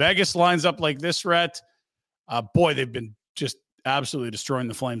happens. Vegas lines up like this, Rhett. Boy, they've been just absolutely destroying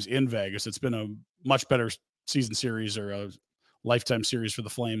the Flames in Vegas. It's been a much better season series or a lifetime series for the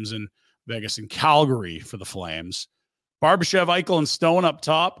Flames in Vegas and Calgary for the Flames. Barbashev, Eichel, and Stone up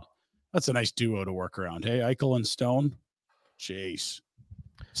top. That's a nice duo to work around. Hey, Eichel and Stone. Jeez.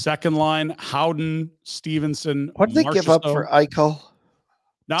 Second line, Howden, Stevenson. What did they give up for Eichel?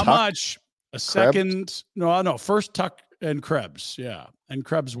 Not much. A second. No. First Tuck and Krebs. Yeah. And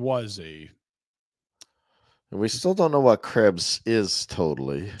Krebs was a. We still don't know what Krebs is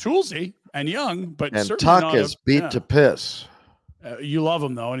totally. Toolsy and young, but and certainly Tuck is beat to piss. You love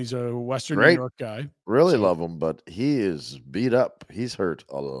him, though, and he's a Western New York guy. Really love him, but he is beat up. He's hurt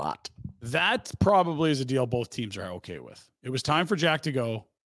a lot. That probably is a deal both teams are okay with. It was time for Jack to go.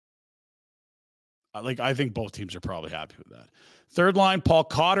 I think both teams are probably happy with that. Third line, Paul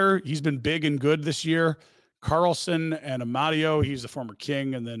Cotter. He's been big and good this year. Carlson and Amadio. He's the former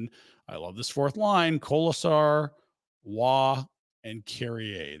King. And then I love this fourth line, Kolasar, Waugh, and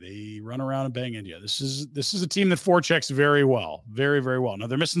Carrier. They run around and bang India. This is a team that forechecks very well. Very, very well. Now,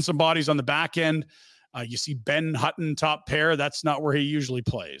 they're missing some bodies on the back end. You see Ben Hutton top pair. That's not where he usually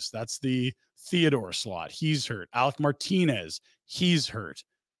plays. That's the Theodore slot. He's hurt. Alec Martinez, he's hurt.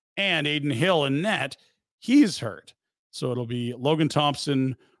 And Aiden Hill in net, he's hurt. So it'll be Logan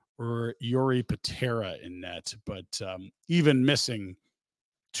Thompson or Yuri Patera in net. But even missing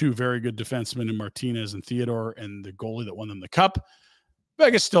two very good defensemen in Martinez and Theodore and the goalie that won them the cup,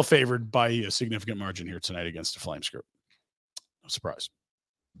 Vegas still favored by a significant margin here tonight against the Flames group. No surprise.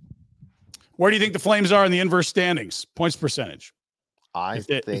 Where do you think the Flames are in the inverse standings? Points percentage.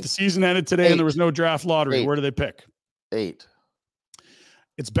 If the season ended today and there was no draft lottery, where do they pick? 8.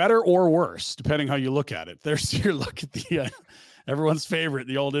 It's better or worse, depending how you look at it. There's your look at the everyone's favorite,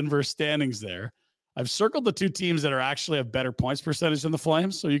 the old inverse standings there. I've circled the two teams that are actually have better points percentage than the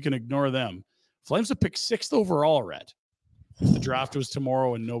Flames, so you can ignore them. Flames have picked 6th overall, Red. If the draft was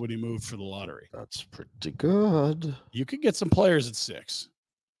tomorrow and nobody moved for the lottery. That's pretty good. You could get some players at 6.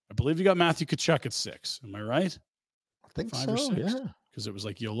 I believe you got Matthew Tkachuk at 6. Am I right? I think 5 so, or 6. yeah. Because it was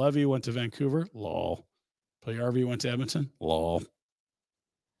like Yo Levy went to Vancouver. Lol. Playarvi went to Edmonton. Lol.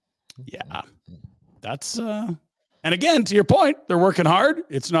 Yeah. That's and again, to your point, they're working hard.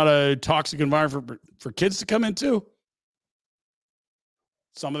 It's not a toxic environment for kids to come into.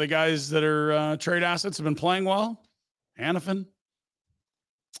 Some of the guys that are trade assets have been playing well. Hanifin.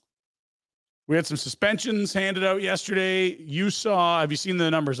 We had some suspensions handed out yesterday. Have you seen the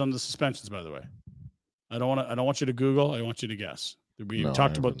numbers on the suspensions, by the way? I don't want you to Google. I want you to guess. We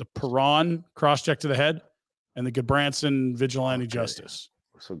talked about the Perron cross-check to the head and the Goodbranson vigilante justice.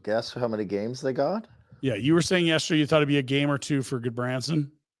 So guess how many games they got? Yeah, you were saying yesterday you thought it'd be a game or two for Goodbranson,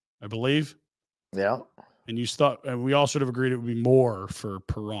 I believe. Yeah. And you thought, and we all sort of agreed it would be more for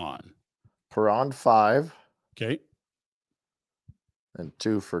Perron. Perron 5. Okay. And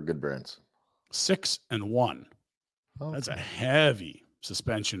 2 for Goodbranson. 6 and 1. Okay. That's a heavy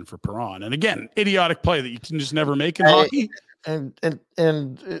suspension for Perron. And again, idiotic play that you can just never make in hockey. And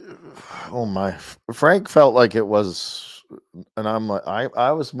oh my, Frank felt like it was, and I'm like,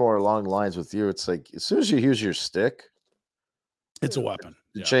 I was more along the lines with you. It's like as soon as you use your stick, it's a weapon.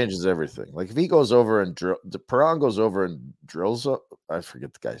 It changes everything. Like if he goes over and Perron goes over and drills up, I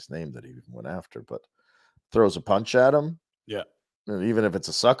forget the guy's name that he went after, but throws a punch at him. Yeah. And even if it's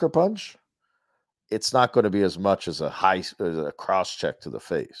a sucker punch, it's not going to be as much as a cross check to the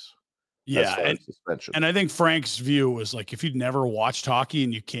face. Yeah. And I think Frank's view was like, if you'd never watched hockey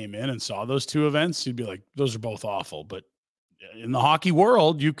and you came in and saw those two events, you'd be like, those are both awful. But in the hockey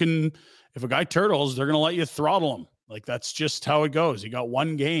world, you can, if a guy turtles, they're going to let you throttle him. Like, that's just how it goes. He got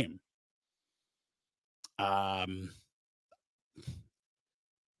one game.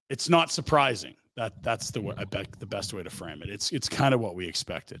 It's not surprising. That's the way, I bet the best way to frame it. It's kind of what we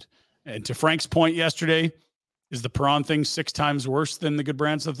expected. And to Frank's point yesterday, is the Perron thing 6 times worse than the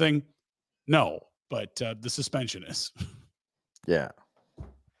Goodbranson thing? No, but the suspension is. Yeah.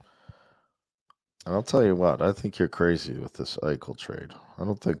 And I'll tell you what, I think you're crazy with this Eichel trade. I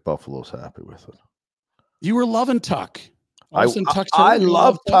don't think Buffalo's happy with it. You were loving Tuck. I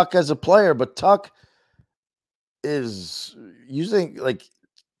love Tuck as a player, but Tuck is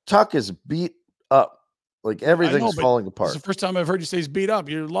Tuck is beat up. Like everything's falling apart. It's the first time I've heard you say he's beat up.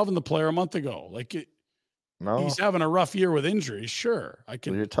 You're loving the player a month ago. No, he's having a rough year with injuries. Sure,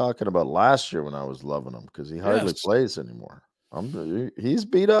 You're talking about last year when I was loving him because he hardly plays anymore. He's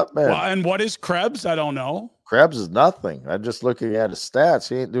beat up, man. Well, and what is Krebs? I don't know. Krebs is nothing. I'm just looking at his stats.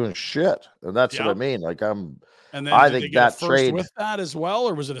 He ain't doing shit, and that's what I mean. Like And then I think that trade with that as well,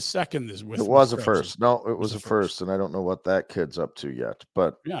 or was it a second? It was a first. No, it was a first, and I don't know what that kid's up to yet.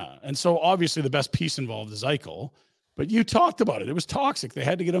 But yeah, and so obviously the best piece involved is Eichel. But you talked about it. It was toxic. They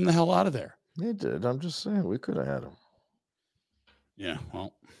had to get him the hell out of there. They did. I'm just saying we could have had him. Yeah,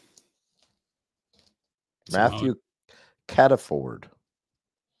 well, Matthew Cataford.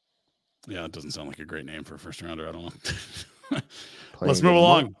 Yeah, it doesn't sound like a great name for a first rounder. I don't know. Let's move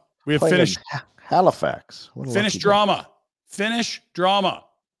along. We have finished Halifax. Finish drama. Finish drama.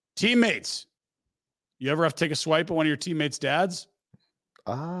 Teammates. You ever have to take a swipe at one of your teammates' dads?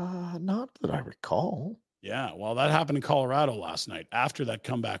 Not that I recall. Yeah, well, that happened in Colorado last night after that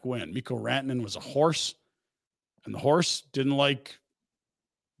comeback win. Mikko Rantanen was a horse, and the horse didn't like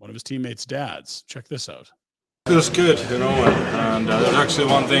one of his teammates' dads. Check this out. Feels good, and there's actually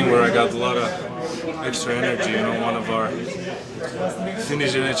one thing where I got a lot of extra energy. One of our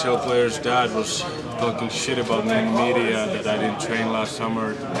Finnish NHL players' dad was talking shit about me in the media that I didn't train last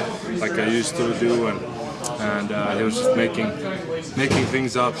summer like I used to do, and he was just making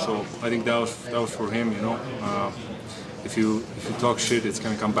things up. So I think that was for him, If you talk shit, it's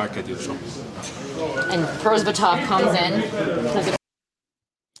gonna come back at you. So. And Prosvetov comes in.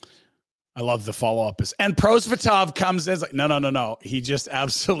 I love the follow-up and Prosvetov comes in like, no. He just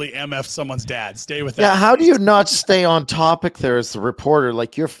absolutely MF'd someone's dad. Stay with that. Yeah, how do you not stay on topic there as the reporter?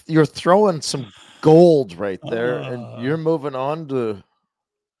 Like you're throwing some gold right there, and you're moving on to.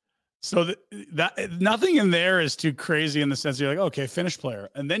 So that nothing in there is too crazy in the sense you're like, okay, Finnish player.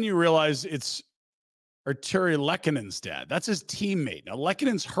 And then you realize it's Arturi Lekkonen's dad. That's his teammate. Now,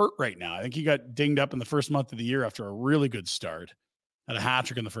 Lekkonen's hurt right now. I think he got dinged up in the first month of the year after a really good start. Had a hat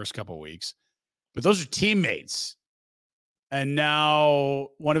trick in the first couple of weeks. But those are teammates. And now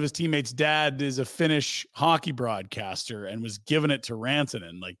one of his teammates' dad is a Finnish hockey broadcaster and was giving it to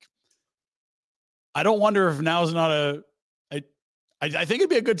Rantanen. Like, I don't wonder if now's not I think it'd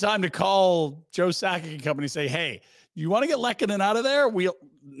be a good time to call Joe Sakic and company and say, hey, you want to get Lekkonen out of there? We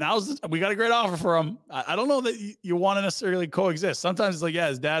got a great offer for him. I don't know that you want to necessarily coexist. Sometimes it's like, yeah,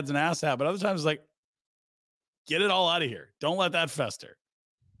 his dad's an asshat, but other times it's like, get it all out of here. Don't let that fester.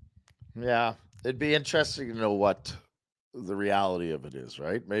 Yeah, it'd be interesting to know what the reality of it is,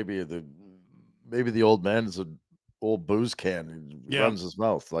 right? Maybe the old man is an old booze can. He runs his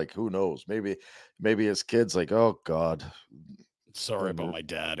mouth. Like, who knows? Maybe his kid's like, oh God. Sorry about my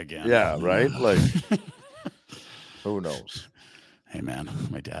dad again. Yeah, right? Like, who knows? Hey, man,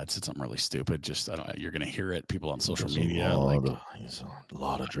 my dad said something really stupid. Just, you're going to hear it. People on social media. He's a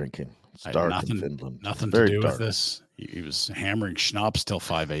lot of drinking. It's I dark had in Finland. Nothing to do with this. He was hammering schnapps till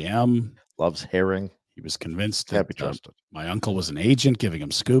 5 a.m. Loves herring. He was convinced Can't that be trusted. My uncle was an agent giving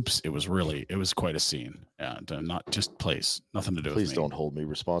him scoops. It was quite a scene. And not just nothing to do with me. Please don't hold me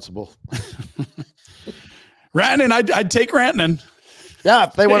responsible. Rantanen, I'd take Rantanen. Yeah,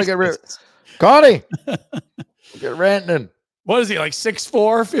 if they want to get rid of Connie. Get Rantanen. What is he, like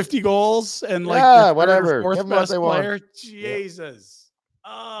 6'4", 50 goals? And like whatever. Fourth Give them what best they player? want. Jesus.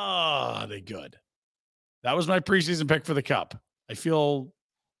 Oh, they good. That was my preseason pick for the Cup. I feel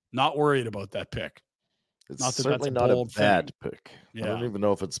not worried about that pick. It's not certainly that's not a bold bad thing. pick. Yeah. I don't even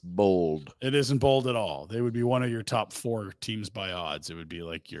know if it's bold. It isn't bold at all. They would be one of your top 4 teams by odds. It would be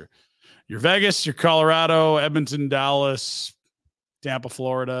like your Vegas, your Colorado, Edmonton, Dallas, Tampa,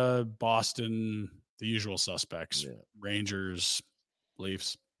 Florida, Boston, the usual suspects, Rangers,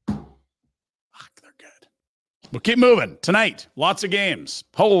 Leafs. Fuck, they're good. We'll keep moving. Tonight, lots of games.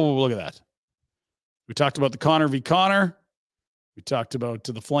 Oh, look at that. We talked about the Connor v. Connor. We talked about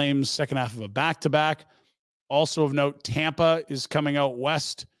the Flames' second half of a back-to-back. Also of note, Tampa is coming out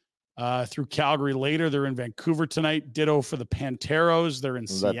west through Calgary later. They're in Vancouver tonight. Ditto for the Panteros. They're in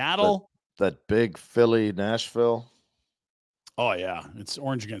Seattle. That big Philly, Nashville. Oh, yeah. It's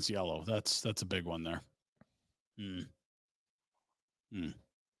orange against yellow. That's a big one there.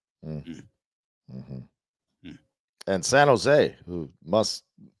 And San Jose, who must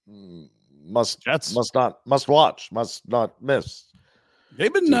watch, must not miss.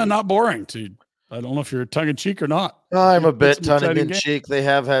 They've been not boring to I don't know if you're tongue in cheek or not. I'm a bit It's an tongue exciting in game. cheek. They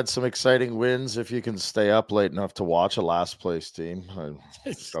have had some exciting wins. If you can stay up late enough to watch a last place team, I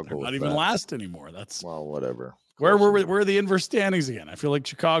They're struggle not with even that. last anymore. That's Well, whatever. where are the inverse standings again? I feel like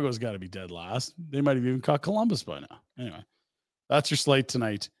Chicago's got to be dead last. They might have even caught Columbus by now. Anyway, that's your slate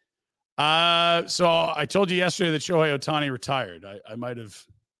tonight. So I told you yesterday that Shohei Ohtani retired. I might have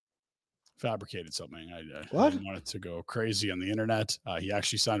fabricated something. I didn't want it to go crazy on the internet. He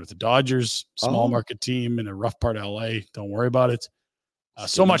actually signed with the Dodgers, small market team in a rough part of LA. Don't worry about it.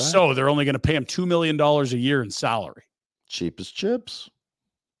 So much so they're only going to pay him $2 million a year in salary. Cheap as chips.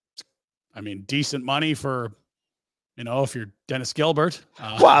 I mean, decent money for, if you're Dennis Gilbert.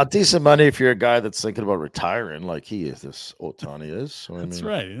 Wow, decent money if you're a guy that's thinking about retiring like he is. This Ohtani is. So, That's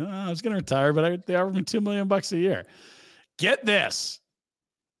right. I was going to retire, but they offered me $2 million a year. Get this.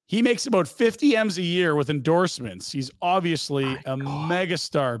 He makes about 50 M's a year with endorsements. He's obviously a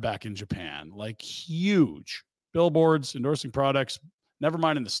megastar back in Japan, like huge billboards, endorsing products, never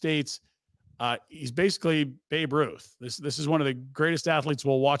mind in the States. He's basically Babe Ruth. This is one of the greatest athletes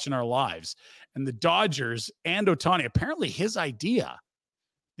we'll watch in our lives. And the Dodgers and Ohtani, apparently his idea,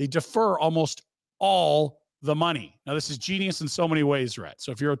 they defer almost all the money. Now, this is genius in so many ways, Rhett.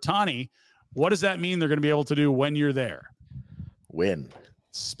 So if you're Ohtani, what does that mean they're going to be able to do when you're there? Win.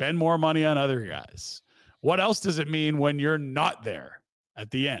 Spend more money on other guys. What else does it mean when you're not there at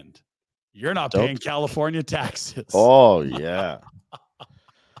the end? You're not paying California taxes. Oh, yeah.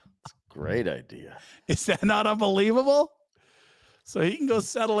 Great idea. Is that not unbelievable? So he can go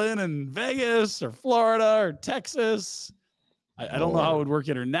settle in Vegas or Florida or Texas. I don't know how it would work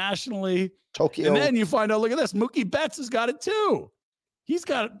internationally. Tokyo. And then you find out, look at this. Mookie Betts has got it too. He's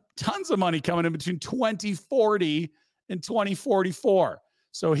got tons of money coming in between 2040 and 2044.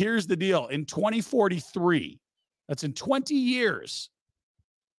 So here's the deal. In 2043, that's in 20 years,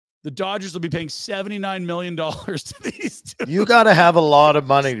 the Dodgers will be paying $79 million to these two. You got to have a lot of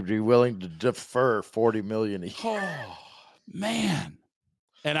money to be willing to defer $40 million a year. Oh, man.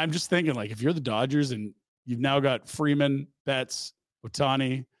 And I'm just thinking, like, if you're the Dodgers and you've now got Freeman, Betts,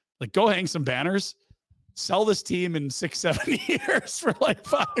 Ohtani, like, go hang some banners. Sell this team in 6-7 years for like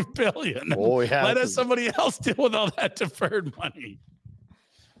 $5 billion. Oh, yeah. Let somebody else deal with all that deferred money.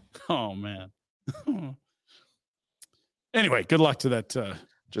 Oh man. Anyway, good luck to that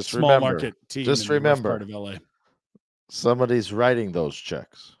small market team. Just in remember, part of LA. Somebody's writing those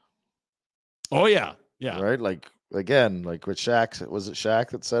checks. Oh yeah, yeah. Right, like again, like with Shaq. Was it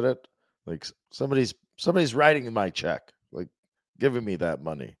Shaq that said it? Like somebody's writing my check, like giving me that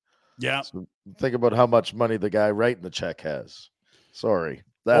money. Yeah. So think about how much money the guy writing the check has. Sorry,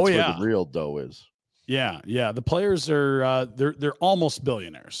 that's where the real dough is. Yeah, yeah. The players are they're almost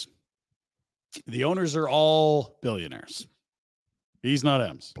billionaires. The owners are all billionaires. He's not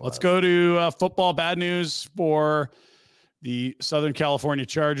M's. Let's go to football. Bad news for the Southern California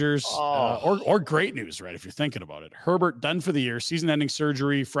Chargers, or great news, right? If you're thinking about it, Herbert done for the year, season-ending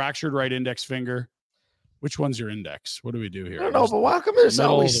surgery, fractured right index finger. Which one's your index? What do we do here? I don't know, but why come there's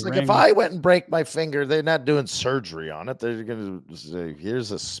always like if I went and break my finger, they're not doing surgery on it. They're going to say,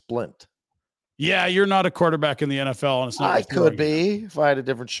 "Here's a splint." Yeah, you're not a quarterback in the NFL, and it's not. I could be if I had a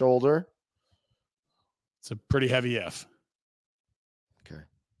different shoulder. It's a pretty heavy F. Okay,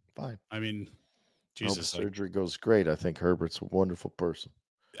 fine. I mean, Jesus, surgery goes great. I think Herbert's a wonderful person.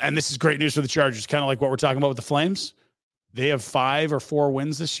 And this is great news for the Chargers, kind of like what we're talking about with the Flames. They have 5 or 4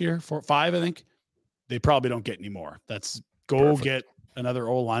 wins this year. 5, I think. They probably don't get any more. That's go get another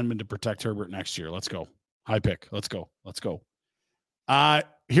O lineman to protect Herbert next year. Let's go. High pick. Let's go. Let's go.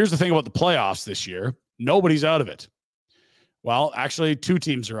 Here's the thing about the playoffs this year. Nobody's out of it. Well, actually, 2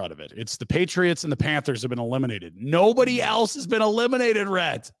 teams are out of it. It's the Patriots and the Panthers have been eliminated. Nobody else has been eliminated,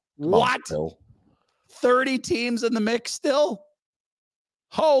 Red. What? 30 teams in the mix still?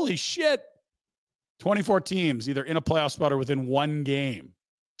 Holy shit. 24 teams either in a playoff spot or within 1 game.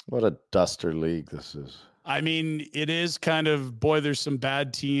 What a duster league this is. I mean, it is kind of, boy, there's some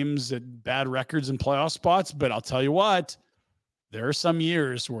bad teams and bad records in playoff spots, but I'll tell you what, there are some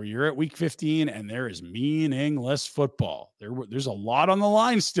years where you're at week 15 and there is meaningless football. There's a lot on the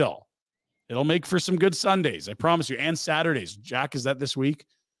line still. It'll make for some good Sundays, I promise you, and Saturdays. Jack, is that this week?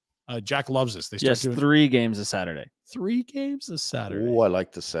 Jack loves this. Yes, 3 games this Saturday. 3 games this Saturday. Oh, I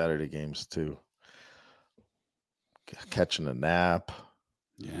like the Saturday games too. Catching a nap.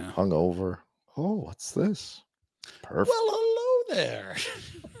 Yeah. Hungover. Oh, what's this? Perfect. Well, hello there.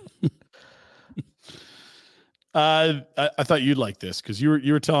 I thought you'd like this because you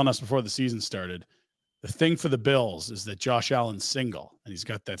were telling us before the season started. The thing for the Bills is that Josh Allen's single, and he's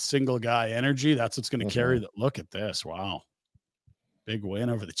got that single guy energy. That's what's going to carry. Look at this. Wow. Big win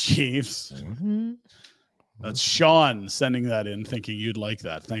over the Chiefs. Mm-hmm. That's Sean sending that in, thinking you'd like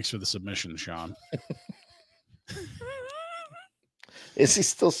that. Thanks for the submission, Sean. Is he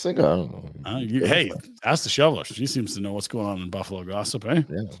still single? I don't know. Hey, ask the shoveler. She seems to know what's going on in Buffalo gossip, eh?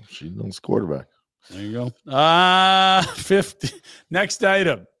 Yeah, she knows quarterback. There you go. 50. Next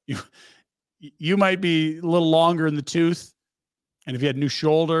item. You might be a little longer in the tooth. And if you had a new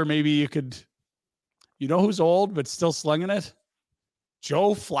shoulder, maybe you could, you know who's old but still slinging it?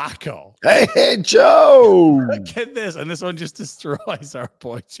 Joe Flacco. Hey, Joe. Look at this. And this one just destroys our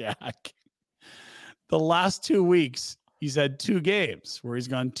boy Jack. The last 2 weeks, he's had 2 games where he's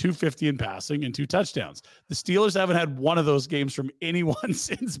gone 250 in passing and 2 touchdowns. The Steelers haven't had one of those games from anyone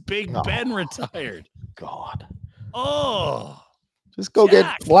since Big Ben retired. God. Oh. Just go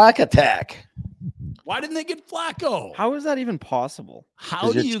Jack. get Flack Attack. Why didn't they get Flacco? How is that even possible?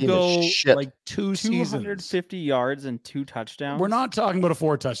 How do you go like 2 seasons? 250 yards and 2 touchdowns? We're not talking about a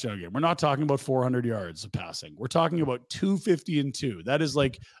 4 touchdown game. We're not talking about 400 yards of passing. We're talking about 250 and 2. That is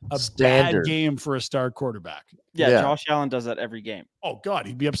like a Standard. bad game for a star quarterback. Yeah, Josh Allen does that every game. Oh, God,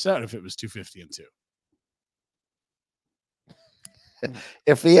 he'd be upset if it was 250 and 2.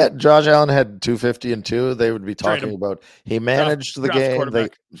 If Josh Allen had 250 and 2, they would be talking about he managed the game.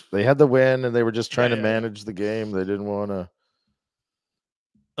 They had the win, and they were just trying to manage the game. They didn't want to.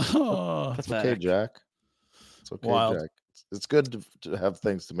 Oh, it's okay, Jack. It's okay, Wild. Jack. It's good to have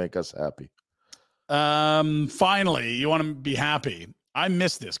things to make us happy. Finally, you want to be happy. I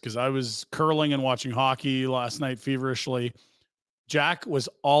missed this because I was curling and watching hockey last night feverishly. Jack was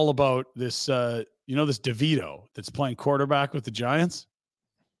all about this, this DeVito that's playing quarterback with the Giants.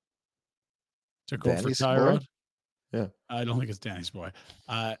 Took over for Tyrod. Yeah. I don't think it's Danny's boy.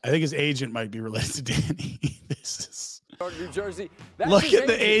 I think his agent might be related to Danny. New Jersey. Look at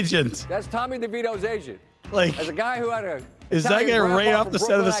the agent. That's Tommy DeVito's agent. Like, as a guy who had a is that guy right off the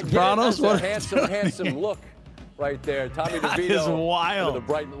set of The Sopranos? What a handsome look right there. Tommy DeVito is wild. Under the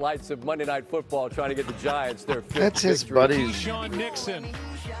bright lights of Monday Night Football, trying to get the Giants their fifth That's his victory. buddy. Sean Nixon,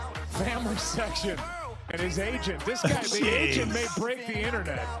 family section, and his agent. This guy, the agent, may break the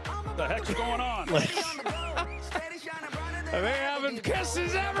internet. What the heck's going on? Are they having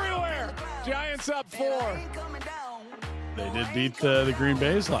kisses everywhere? Giants up 4. They did beat the Green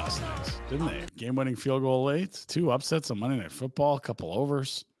Bays last night, didn't they? Game-winning field goal late. 2 upsets on Monday Night Football, a couple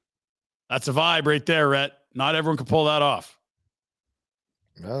overs. That's a vibe right there, Rhett. Not everyone can pull that off.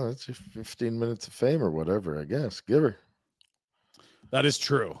 No, that's your 15 minutes of fame or whatever, I guess. Give her. That is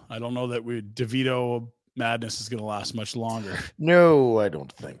true. I don't know that DeVito madness is going to last much longer. No, I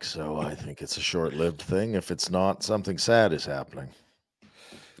don't think so. I think it's a short-lived thing. If it's not, something sad is happening.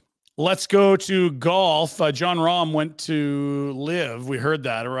 Let's go to golf. John Rahm went to live. We heard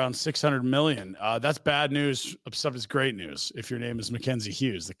that around $600 million. That's bad news. Except it's great news. If your name is Mackenzie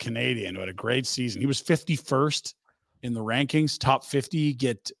Hughes, the Canadian who had a great season. He was 51st in the rankings, top 50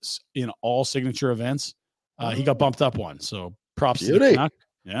 get in all signature events. He got bumped up one. So props to the Canuck.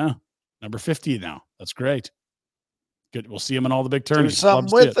 Yeah. Number 50 now. That's great. Good. We'll see him in all the big tournaments. Do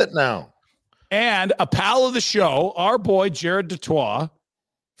something with it now. And a pal of the show, our boy, Jared Dutois,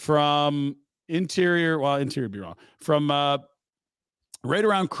 from from right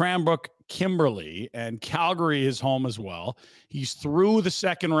around Cranbrook, Kimberley, and Calgary, his home as well. He's through the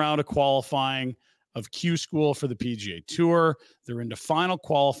second round of qualifying of Q School for the PGA Tour. They're into final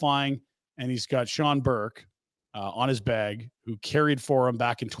qualifying, and he's got Sean Burke on his bag, who carried for him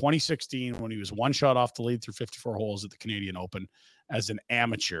back in 2016 when he was one shot off the lead through 54 holes at the Canadian Open as an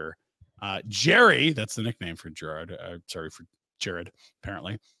amateur. Jerry, that's the nickname for Jared,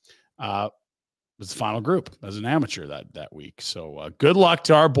 apparently, was the final group as an amateur that week. So good luck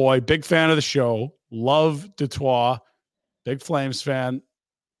to our boy. Big fan of the show. Love Dutois. Big Flames fan.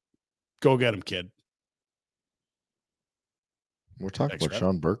 Go get him, kid. We're talking about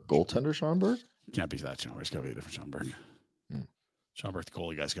Sean Burke, goaltender Sean Burke? Can't be that Sean Burke. It's got to be a different Sean Burke. Sean Burke, the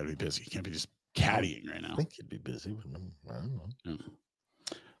goalie guy's got to be busy. He can't be just caddying right now. I think he'd be busy with him. I don't know.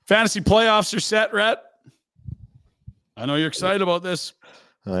 Fantasy playoffs are set, Rhett. I know you're excited about this.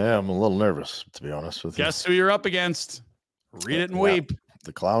 I am a little nervous, to be honest with you. Guess who you're up against? Read it and weep.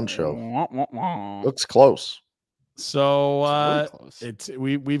 The clown show. Looks close. So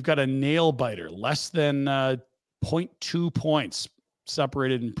we've got a nail biter, less than 0.2 points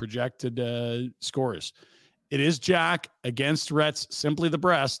separated in projected scores. It is Jack against Rhett's Simply the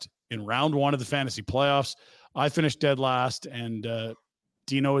Breast in round 1 of the fantasy playoffs. I finished dead last, and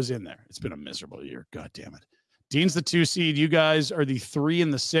Dino is in there. It's been a miserable year. God damn it. Dean's the 2 seed. You guys are the 3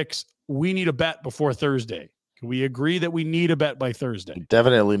 and the 6. We need a bet before Thursday Can we agree that we need a bet by Thursday?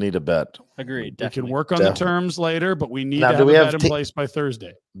 Definitely need a bet. Agreed. We can work on the terms later, but we need Now, to do have we a have bet in t- place by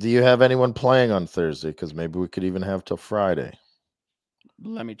Thursday. Do you have anyone playing on Thursday? Because maybe we could even have till Friday.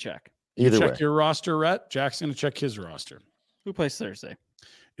 Let me check. Either check way. your roster, Rhett. Jack's going to check his roster. Who plays Thursday?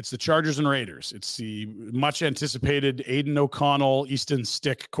 It's the Chargers and Raiders. It's the much anticipated Aiden O'Connell, Easton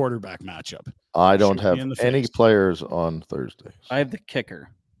Stick quarterback matchup. I don't Shoot me in have the any face. players on Thursday. I have the kicker.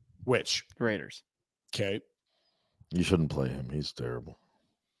 Which? Raiders. Okay. You shouldn't play him. He's terrible.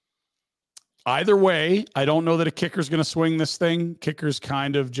 Either way, I don't know that a kicker's going to swing this thing. Kicker's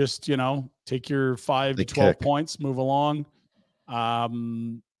kind of just, take your 5 to 12 points, move along.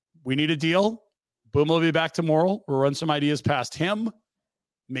 We need a deal. Boom will be back tomorrow. We'll run some ideas past him.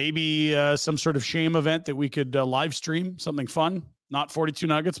 Maybe some sort of shame event that we could live stream, something fun. Not 42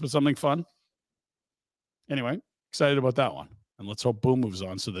 Nuggets, but something fun. Anyway, excited about that one. And let's hope Boom moves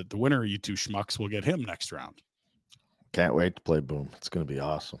on so that the winner of you two schmucks will get him next round. Can't wait to play Boom. It's going to be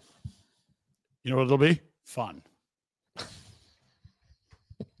awesome. You know what it'll be? Fun. The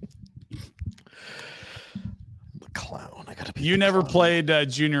clown. I gotta be. You never played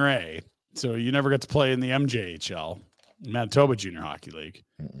Junior A, so you never got to play in the MJHL, Manitoba Junior Hockey League.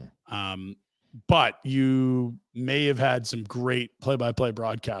 But you may have had some great play-by-play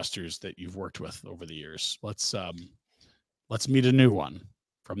broadcasters that you've worked with over the years. Let's meet a new one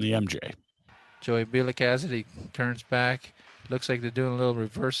from the MJ. Joey Bielik has it. He turns back. Looks like they're doing a little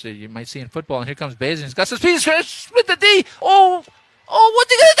reverse that you might see in football. And here comes Bazin. He's got some speed. Split the D. Oh,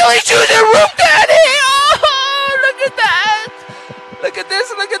 what's he going to do? He's shooting the roof, Daddy. Oh, look at that. Look at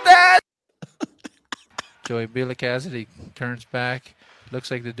this. Look at that. Joey Bielik has it. He turns back. Looks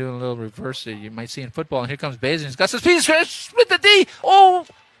like they're doing a little reverse that you might see in football. And here comes Bazin. He's got some speed. Split the D. Oh,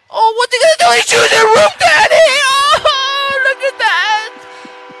 what's he going to do? He's shooting the roof, Daddy. Oh, look at that.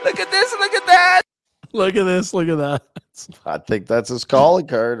 Look at this. Look at that. Look at this. Look at that. I think that's his calling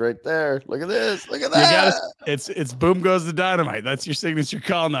card right there. Look at this. Look at that. It's Boom Goes the Dynamite. That's your signature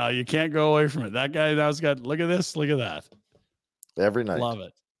call now. You can't go away from it. That guy now's got, look at this. Look at that. Every night. Love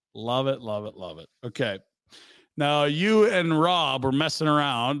it. Love it. Love it. Love it. Okay. Now, you and Rob were messing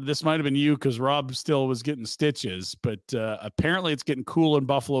around. This might have been you because Rob still was getting stitches, but apparently it's getting cool in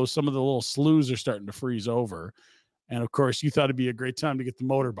Buffalo. Some of the little sloughs are starting to freeze over. And, of course, you thought it'd be a great time to get the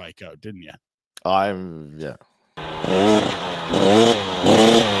motorbike out, didn't you? Yeah. Oh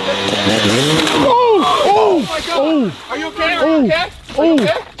my God! Are you okay? Are you okay? Are you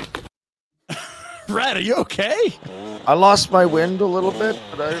okay? Brad, are you okay? I lost my wind a little bit,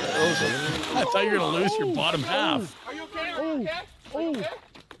 but I thought you were going to lose your bottom half. Are you okay? Are you okay? Are you okay?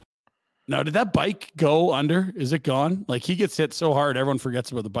 Now, did that bike go under? Is it gone? Like, he gets hit so hard, everyone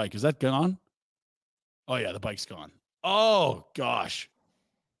forgets about the bike. Is that gone? Oh, yeah, the bike's gone. Oh, gosh.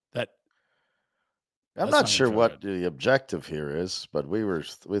 I'm not sure what the objective here is, but we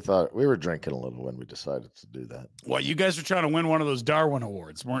thought we were drinking a little when we decided to do that. Well, you guys were trying to win one of those Darwin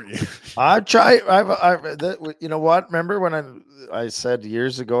Awards, weren't you? You know what? Remember when I said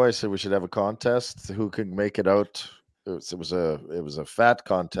years ago, I said we should have a contest who could make it out. It was a fat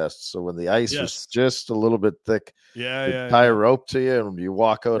contest. So when the ice was just a little bit thick, tie a rope to you and you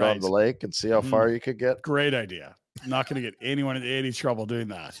walk out on the lake and see how far you could get. Great idea. I'm not going to get anyone in any trouble doing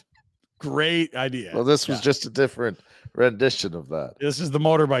that. Great idea. Well, this was just a different rendition of that. This is the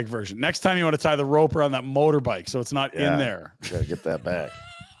motorbike version. Next time you want to tie the rope around that motorbike so it's not in there. Gotta get that back.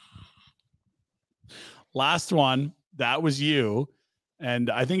 Last one, that was you. And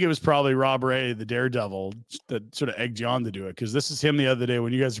I think it was probably Rob Ray, the Daredevil, that sort of egged you on to do it. Because this is him the other day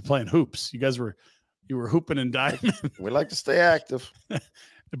when you guys were playing hoops. You were hooping and diving. We like to stay active.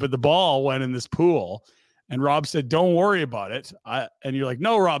 But the ball went in this pool. And Rob said, don't worry about it. And you're like,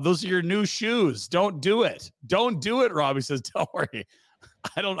 no, Rob, those are your new shoes. Don't do it. Don't do it, Rob. He says, don't worry.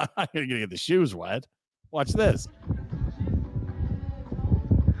 I'm not going to get the shoes wet. Watch this.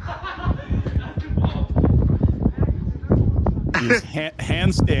 He's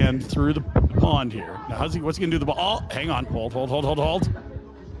handstand through the pond here. Now, what's he going to do the ball? Oh, hang on. Hold.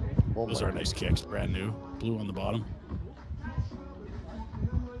 Those are nice kicks. Brand new. Blue on the bottom.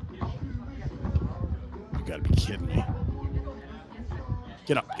 You gotta be kidding me.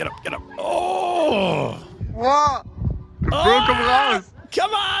 Get up. Oh! What?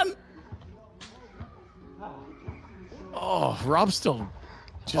 Come on! Oh, Rob's still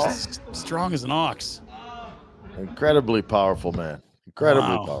just strong as an ox. Incredibly powerful, man.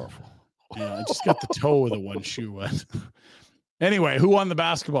 Incredibly powerful. Yeah, I just got the toe of the one shoe wet. Anyway, who won the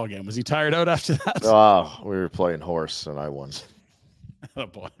basketball game? Was he tired out after that? Oh, we were playing horse and I won. Oh,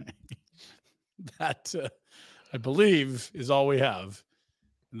 boy. That, I believe, is all we have.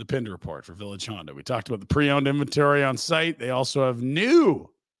 in the pinned report for Village Honda. We talked about the pre-owned inventory on site. They also have new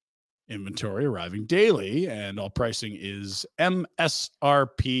inventory arriving daily, and all pricing is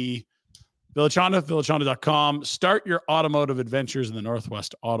MSRP. Village Honda, villagehonda.com. Start your automotive adventures in the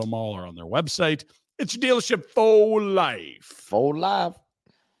Northwest Auto Mall or on their website. It's your dealership for life. For life.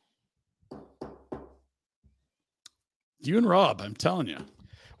 You and Rob, I'm telling you.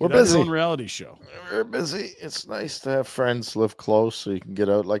 We're Get out busy. your own reality show. We're busy. It's nice to have friends live close so you can get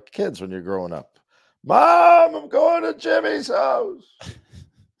out like kids when you're growing up. Mom, I'm going to Jimmy's house.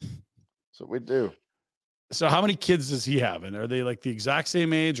 That's what we do. So how many kids does he have? And are they like the exact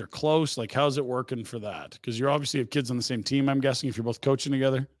same age or close? Like, how's it working for that? Because you obviously have kids on the same team, I'm guessing, if you're both coaching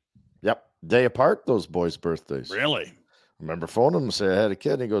together. Yep. Day apart, those boys' birthdays. Really? I remember phoning him and say I had a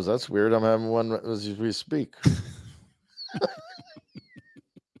kid. And he goes, that's weird. I'm having one as we speak.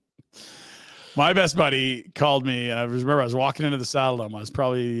 My best buddy called me, and I remember I was walking into the Saddle Dome. I was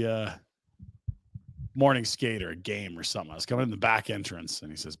probably morning skate or a game or something. I was coming in the back entrance, and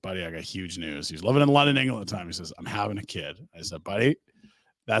he says, buddy, I got huge news. He was living in London, England at the time. He says, I'm having a kid. I said, buddy,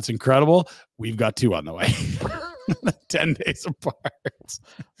 that's incredible. We've got 2 on the way. 10 days apart.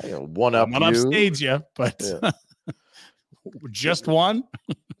 One up. I'm not upstage you, but just one.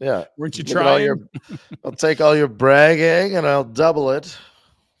 Yeah. Weren't you Look at all trying? I'll take all your bragging and I'll double it.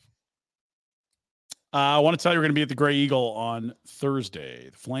 I want to tell you we're going to be at the Grey Eagle on Thursday.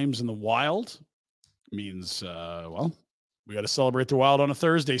 The Flames in the Wild means, we got to celebrate the Wild on a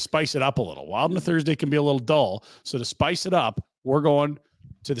Thursday, spice it up a little. Wild on a Thursday can be a little dull. So to spice it up, we're going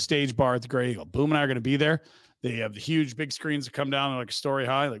to the stage bar at the Grey Eagle. Boom and I are going to be there. They have the huge big screens that come down like a story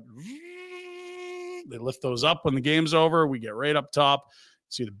high. Like they lift those up when the game's over. We get right up top,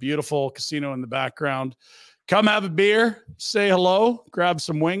 see the beautiful casino in the background. Come have a beer, say hello, grab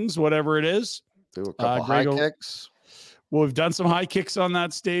some wings, whatever it is. Do a couple high kicks. Well, we've done some high kicks on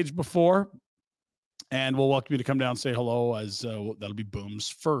that stage before, and we'll welcome you to come down and say hello as that'll be Boom's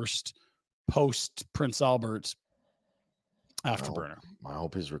first post Prince Albert afterburner. I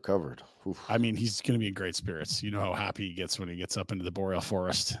hope he's recovered. Oof. I mean, he's going to be in great spirits. You know how happy he gets when he gets up into the boreal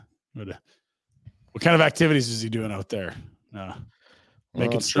forest. What kind of activities is he doing out there?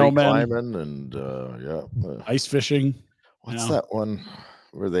 Making snowmen, climbing, and ice fishing. What's that one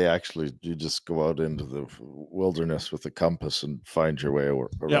where you just go out into the wilderness with a compass and find your way around?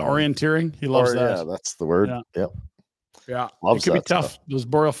 Yeah, orienteering. He loves that. Yeah, that's the word. Yeah. Loves it could be that tough. stuff. Those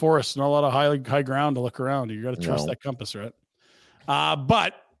boreal forests, not a lot of high ground to look around. You got to trust that compass, right?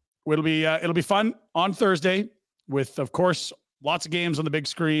 But it'll be fun on Thursday with, of course, lots of games on the big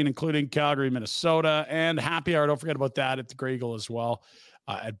screen, including Calgary, Minnesota, and happy hour. Don't forget about that at the Grey Eagle as well.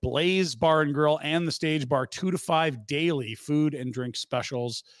 At Blaze Bar and Grill and the Stage Bar, 2 to 5 daily food and drink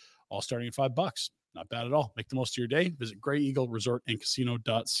specials, all starting at $5. Not bad at all. Make the most of your day. Visit Grey Eagle Resort and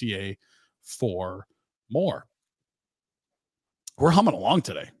Casino.ca for more. We're humming along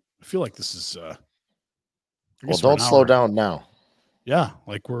today. I feel like this is. Well, don't slow down now. Yeah,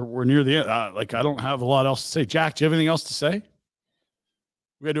 like we're near the end. Like I don't have a lot else to say. Jack, do you have anything else to say?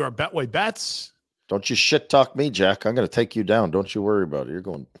 We gotta do our Betway bets. Don't you shit talk me, Jack. I'm gonna take you down. Don't you worry about it. You're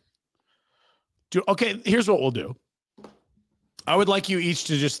going. Okay, here's what we'll do. I would like you each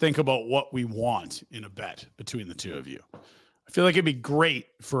to just think about what we want in a bet between the two of you. I feel like it'd be great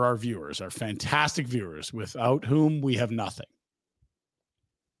for our viewers, our fantastic viewers, without whom we have nothing.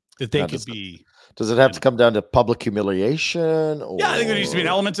 That they could be. Does it have to come down to public humiliation? Or... Yeah, I think there needs to be an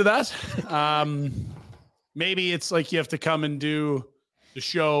element to that. Maybe it's like you have to come and do the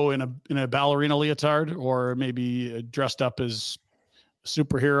show in a ballerina leotard, or maybe dressed up as a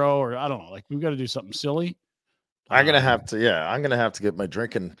superhero, or I don't know. Like we've got to do something silly. I'm gonna have to get my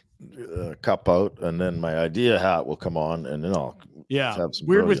drinking cup out, and then my idea hat will come on, and then I'll have some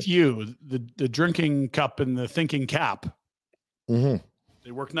weird with you. The drinking cup and the thinking cap. Mm-hmm. They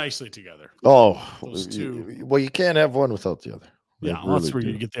work nicely together. Oh, those two. Well, you can't have one without the other. Yeah, that's where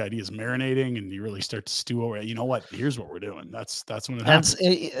you get the ideas marinating, and you really start to stew over it. You know what? Here's what we're doing. That's when it happens.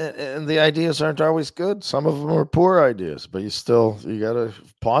 And the ideas aren't always good. Some of them are poor ideas, but you got to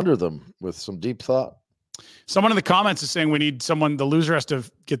ponder them with some deep thought. Someone in the comments is saying we need someone. The loser has to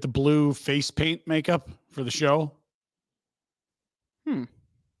get the blue face paint makeup for the show. I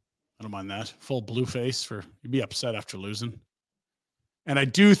don't mind that. Full blue face you'd be upset after losing. And I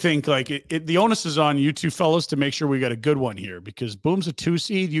do think like the onus is on you two fellas to make sure we got a good one here, because Boom's a 2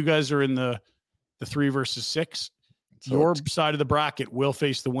 seed. You guys are in the 3 versus 6. So your side of the bracket will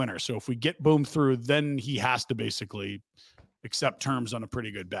face the winner. So if we get Boom through, then he has to basically accept terms on a pretty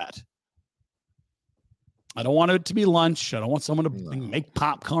good bet. I don't want it to be lunch. I don't want someone to make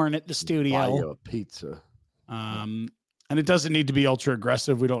popcorn at the studio. Buy you a pizza. And it doesn't need to be ultra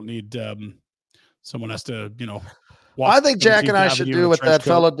aggressive. We don't need someone has to, I think Jack and I 17th should Avenue do in a what trench that coat.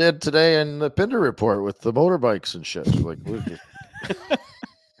 fella did today in the Pinder Report with the motorbikes and shit. Like, we're just...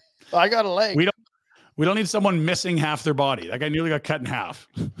 I got a leg. We don't need someone missing half their body. That guy nearly got cut in half.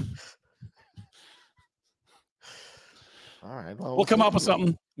 All right. Well, We'll come up with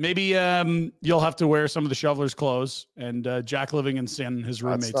something. Maybe you'll have to wear some of the shoveler's clothes and Jack living in sin, his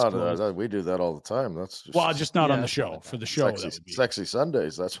roommate's That's not, clothes. we do that all the time. That's Just not on the show. For the show, sexy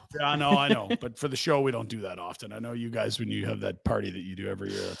Sundays. That's yeah, I know. But for the show, we don't do that often. I know you guys, when you have that party that you do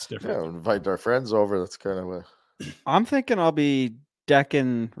every year, that's different. Yeah, invite our friends over. That's kind of a... I'm thinking I'll be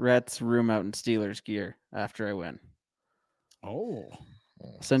decking Rhett's room out in Steelers gear after I win. Oh.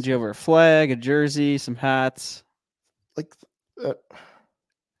 I'll send you over a flag, a jersey, some hats. Like,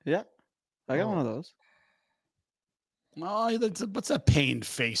 yeah, I got one of those. Oh, what's that pained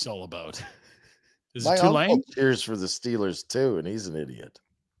face all about? Is My it too uncle lame? cheers for the Steelers too, and he's an idiot.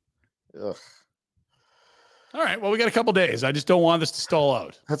 Ugh. All right. Well, we got a couple days. I just don't want this to stall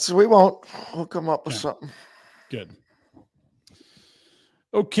out. We won't. We'll come up with something. Good.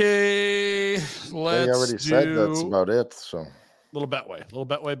 Okay. Let's They already said that's about it. So little Betway.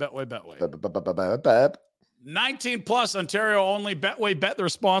 19 19 plus Ontario only. Betway, bet the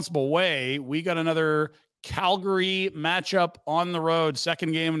responsible way. We got another Calgary matchup on the road.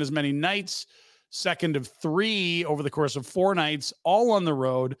 Second game in as many nights. Second of 3 over the course of 4 nights, all on the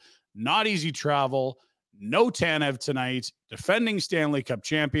road. Not easy travel. No Tanev tonight. Defending Stanley Cup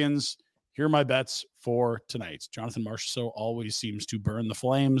champions. Here are my bets for tonight. Jonathan Marchessault always seems to burn the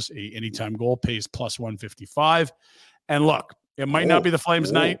Flames. A anytime goal pays plus 155. And look, it might not be the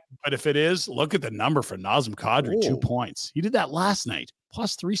Flames night, but if it is, look at the number for Nazem Kadri, 2 points. He did that last night,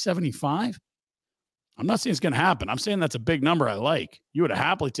 plus 375. I'm not saying it's going to happen. I'm saying that's a big number I like. You would have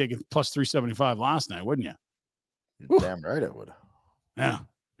happily taken plus 375 last night, wouldn't you? You're damn right I would. Yeah.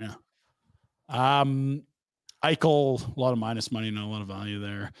 Eichel, a lot of minus money, not a lot of value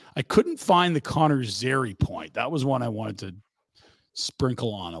there. I couldn't find the Connor Zary point. That was one I wanted to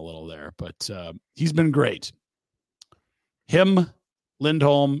sprinkle on a little there, but he's been great. Him,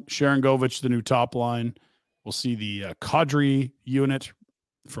 Lindholm, Sharangovich, the new top line. We'll see the Kadri unit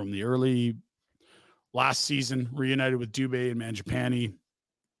from the early last season reunited with Dubé and Mangiapane.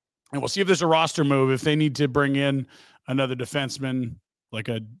 And we'll see if there's a roster move. If they need to bring in another defenseman, like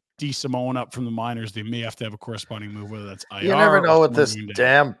a D. Simone up from the minors, they may have to have a corresponding move, whether that's IR. You never know with this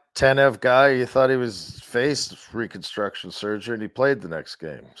damn Tanev guy. You thought he was faced reconstruction surgery, and he played the next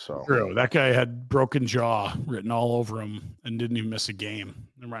game. So true. That guy had broken jaw written all over him and didn't even miss a game.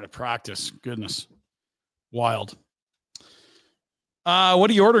 Never mind a practice. Goodness. Wild.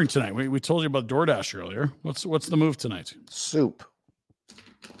 What are you ordering tonight? We told you about DoorDash earlier. What's the move tonight? Soup.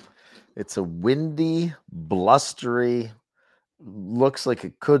 It's a windy, blustery, looks like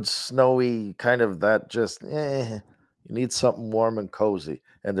it could snowy, kind of that just, you need something warm and cozy.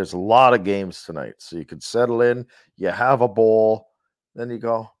 And there's a lot of games tonight. So you could settle in, you have a bowl, then you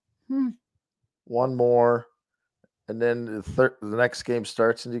go, one more. And then the next game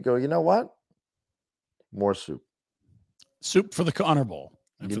starts and you go, you know what? More soup. Soup for the Connor Bowl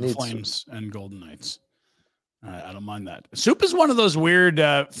and for the Flames and Golden Knights. I don't mind that. Soup is one of those weird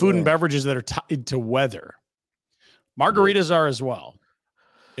food and beverages that are tied to weather. Margaritas are as well.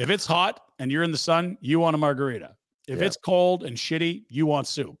 If it's hot and you're in the sun, you want a margarita. If it's cold and shitty, you want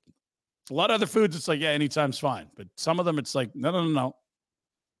soup. A lot of other foods, it's like, yeah, anytime's fine. But some of them, it's like, no.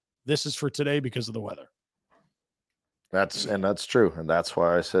 This is for today because of the weather. That's true. And that's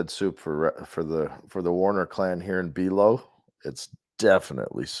why I said soup for the Warner clan here in Below. It's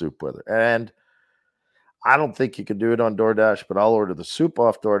definitely soup weather. And I don't think you could do it on DoorDash, but I'll order the soup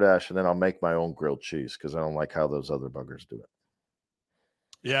off DoorDash and then I'll make my own grilled cheese because I don't like how those other buggers do it.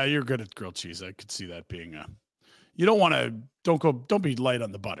 Yeah, you're good at grilled cheese. I could see that being you don't be light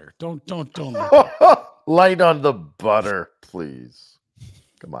on the butter. Don't light on the butter, please.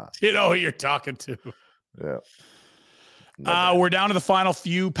 Come on. You know who you're talking to. Yeah. We're down to the final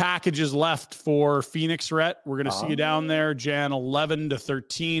few packages left for Phoenix, Rhett. We're going to see you down there, Jan 11 to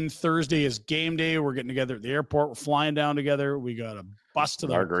 13. Thursday is game day. We're getting together at the airport. We're flying down together. We got a bus to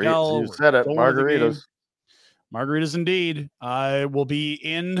the hotel. You said it. Margaritas. Margaritas indeed. I will be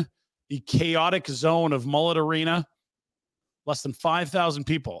in the chaotic zone of Mullet Arena. Less than 5,000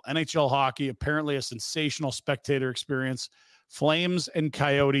 people. NHL hockey, apparently a sensational spectator experience. Flames and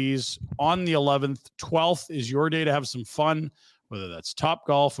Coyotes on the 11th. 12th is your day to have some fun, whether that's Top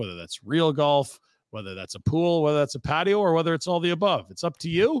Golf, whether that's real golf, whether that's a pool, whether that's a patio, or whether it's all the above. It's up to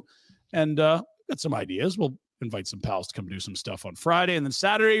you. And got some ideas. We'll invite some pals to come do some stuff on Friday. And then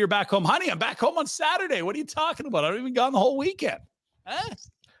Saturday, you're back home. Honey, I'm back home on Saturday. What are you talking about? I haven't even gone the whole weekend. Huh?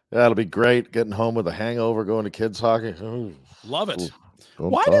 That'll be great. Getting home with a hangover, going to kids hockey. Ooh. Love it. Ooh.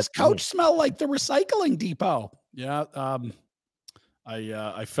 Why does Couch smell like the recycling depot? Yeah.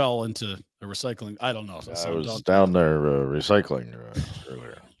 I fell into a recycling. I don't know. I was down there recycling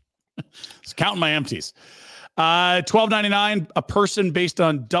earlier. Just counting my empties. $12.99 a person based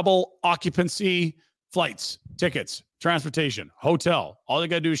on double occupancy, flights, tickets, transportation, hotel. All they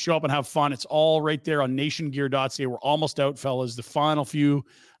got to do is show up and have fun. It's all right there on nationgear.ca. We're almost out, fellas. The final few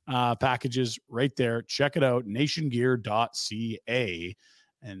packages right there. Check it out, nationgear.ca.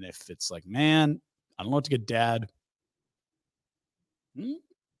 And if it's like, man, I don't know what to get dad. Your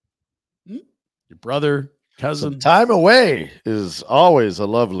brother, cousin. Some time away is always a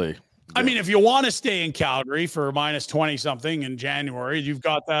lovely. I mean, if you want to stay in Calgary for minus 20 something in January, you've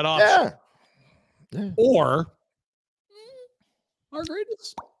got that option. Yeah. Or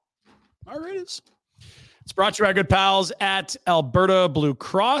margaritas. It's brought to you by good pals at Alberta Blue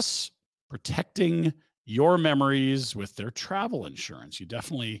Cross, protecting your memories with their travel insurance. You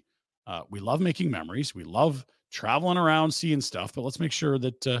definitely, we love making memories. We love traveling around, seeing stuff, but let's make sure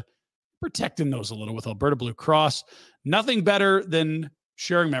that protecting those a little with Alberta Blue Cross. Nothing better than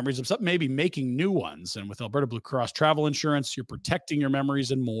sharing memories, except maybe making new ones. And with Alberta Blue Cross travel insurance, you're protecting your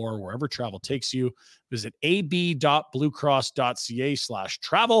memories and more wherever travel takes you. Visit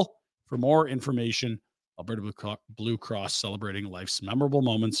ab.bluecross.ca/travel for more information. Alberta Blue Cross, celebrating life's memorable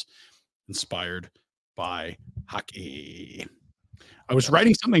moments inspired by hockey. I was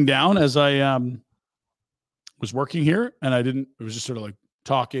writing something down as I was working here, and it was just sort of like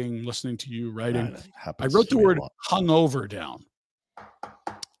talking, listening to you, writing. I wrote the word hungover down.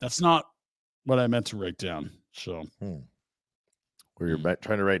 That's not what I meant to write down. So, were you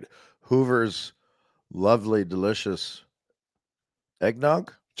trying to write Hoover's lovely, delicious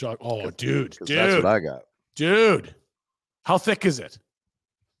eggnog? Oh, dude, that's what I got. Dude, how thick is it?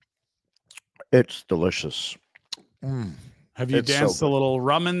 It's delicious. Have you danced a little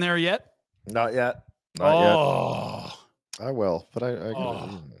rum in there yet? Not yet. Not yet. I will, but I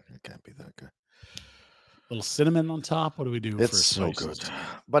can't be that good. Little cinnamon on top. What do we do? It's so good,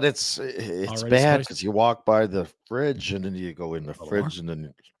 but it's bad spicy? because you walk by the fridge and then you go in the fridge and then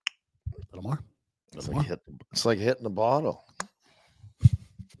a little more. It's like hitting a bottle.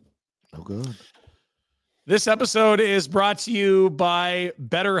 No good. This episode is brought to you by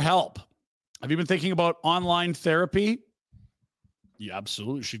BetterHelp. Have you been thinking about online therapy? You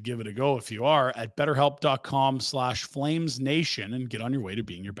absolutely should give it a go if you are at betterhelp.com/flamesnation and get on your way to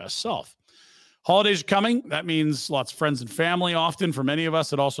being your best self. Holidays are coming. That means lots of friends and family. Often for many of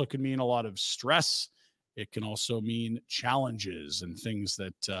us, it also can mean a lot of stress. It can also mean challenges and things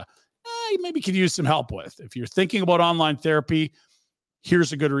that you maybe could use some help with. If you're thinking about online therapy,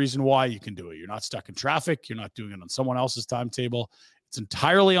 here's a good reason why you can do it. You're not stuck in traffic. You're not doing it on someone else's timetable. It's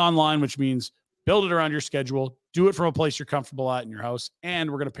entirely online, which means build it around your schedule. Do it from a place you're comfortable at in your house.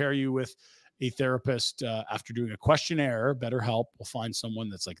 And we're going to pair you with a therapist after doing a questionnaire. BetterHelp will find someone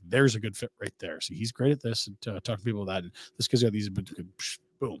that's like, there's a good fit right there. So he's great at this and talking to people about that. And this guy's got these,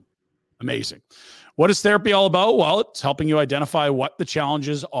 boom, amazing. What is therapy all about? Well, it's helping you identify what the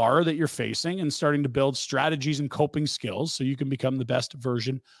challenges are that you're facing and starting to build strategies and coping skills so you can become the best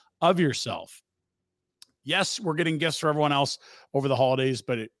version of yourself. Yes, we're getting gifts for everyone else over the holidays,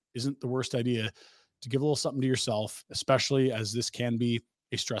 but it isn't the worst idea to give a little something to yourself, especially as this can be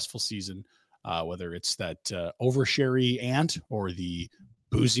a stressful season. Whether it's that oversharey aunt or the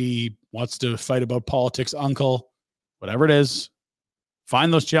boozy wants to fight about politics uncle, whatever it is,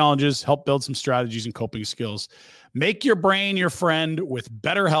 find those challenges, help build some strategies and coping skills. Make your brain your friend with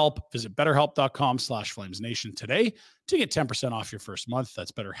BetterHelp. Visit betterhelp.com/flamesnation today to get 10% off your first month.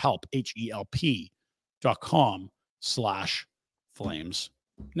 That's BetterHelp,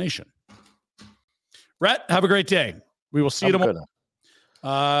 HELP.com/flamesnation. Rhett, have a great day. We will see you tomorrow.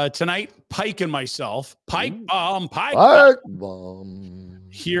 Tonight, Pike and myself, Pike Bomb.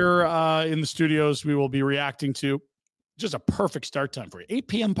 Here in the studios, we will be reacting to just a perfect start time for you. 8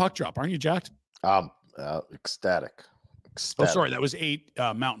 p.m. puck drop. Aren't you jacked? Ecstatic. Oh, sorry. That was 8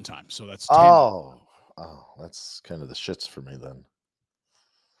 Mountain Time. So that's 10. Oh, that's kind of the shits for me then.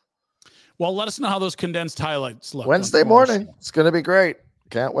 Well, let us know how those condensed highlights look. Wednesday morning. It's going to be great.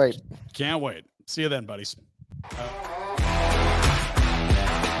 Can't wait. Can't wait. See you then, buddies.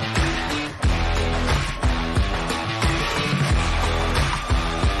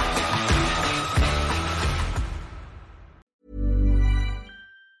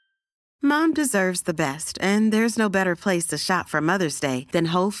 Mom deserves the best, and there's no better place to shop for Mother's Day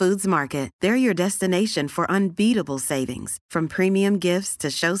than Whole Foods Market. They're your destination for unbeatable savings, from premium gifts to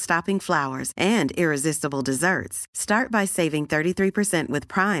show-stopping flowers and irresistible desserts. Start by saving 33% with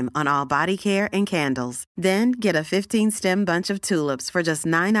Prime on all body care and candles. Then get a 15-stem bunch of tulips for just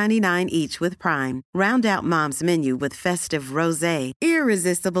 $9.99 each with Prime. Round out Mom's menu with festive rosé,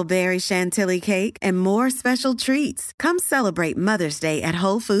 irresistible berry chantilly cake, and more special treats. Come celebrate Mother's Day at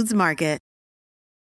Whole Foods Market.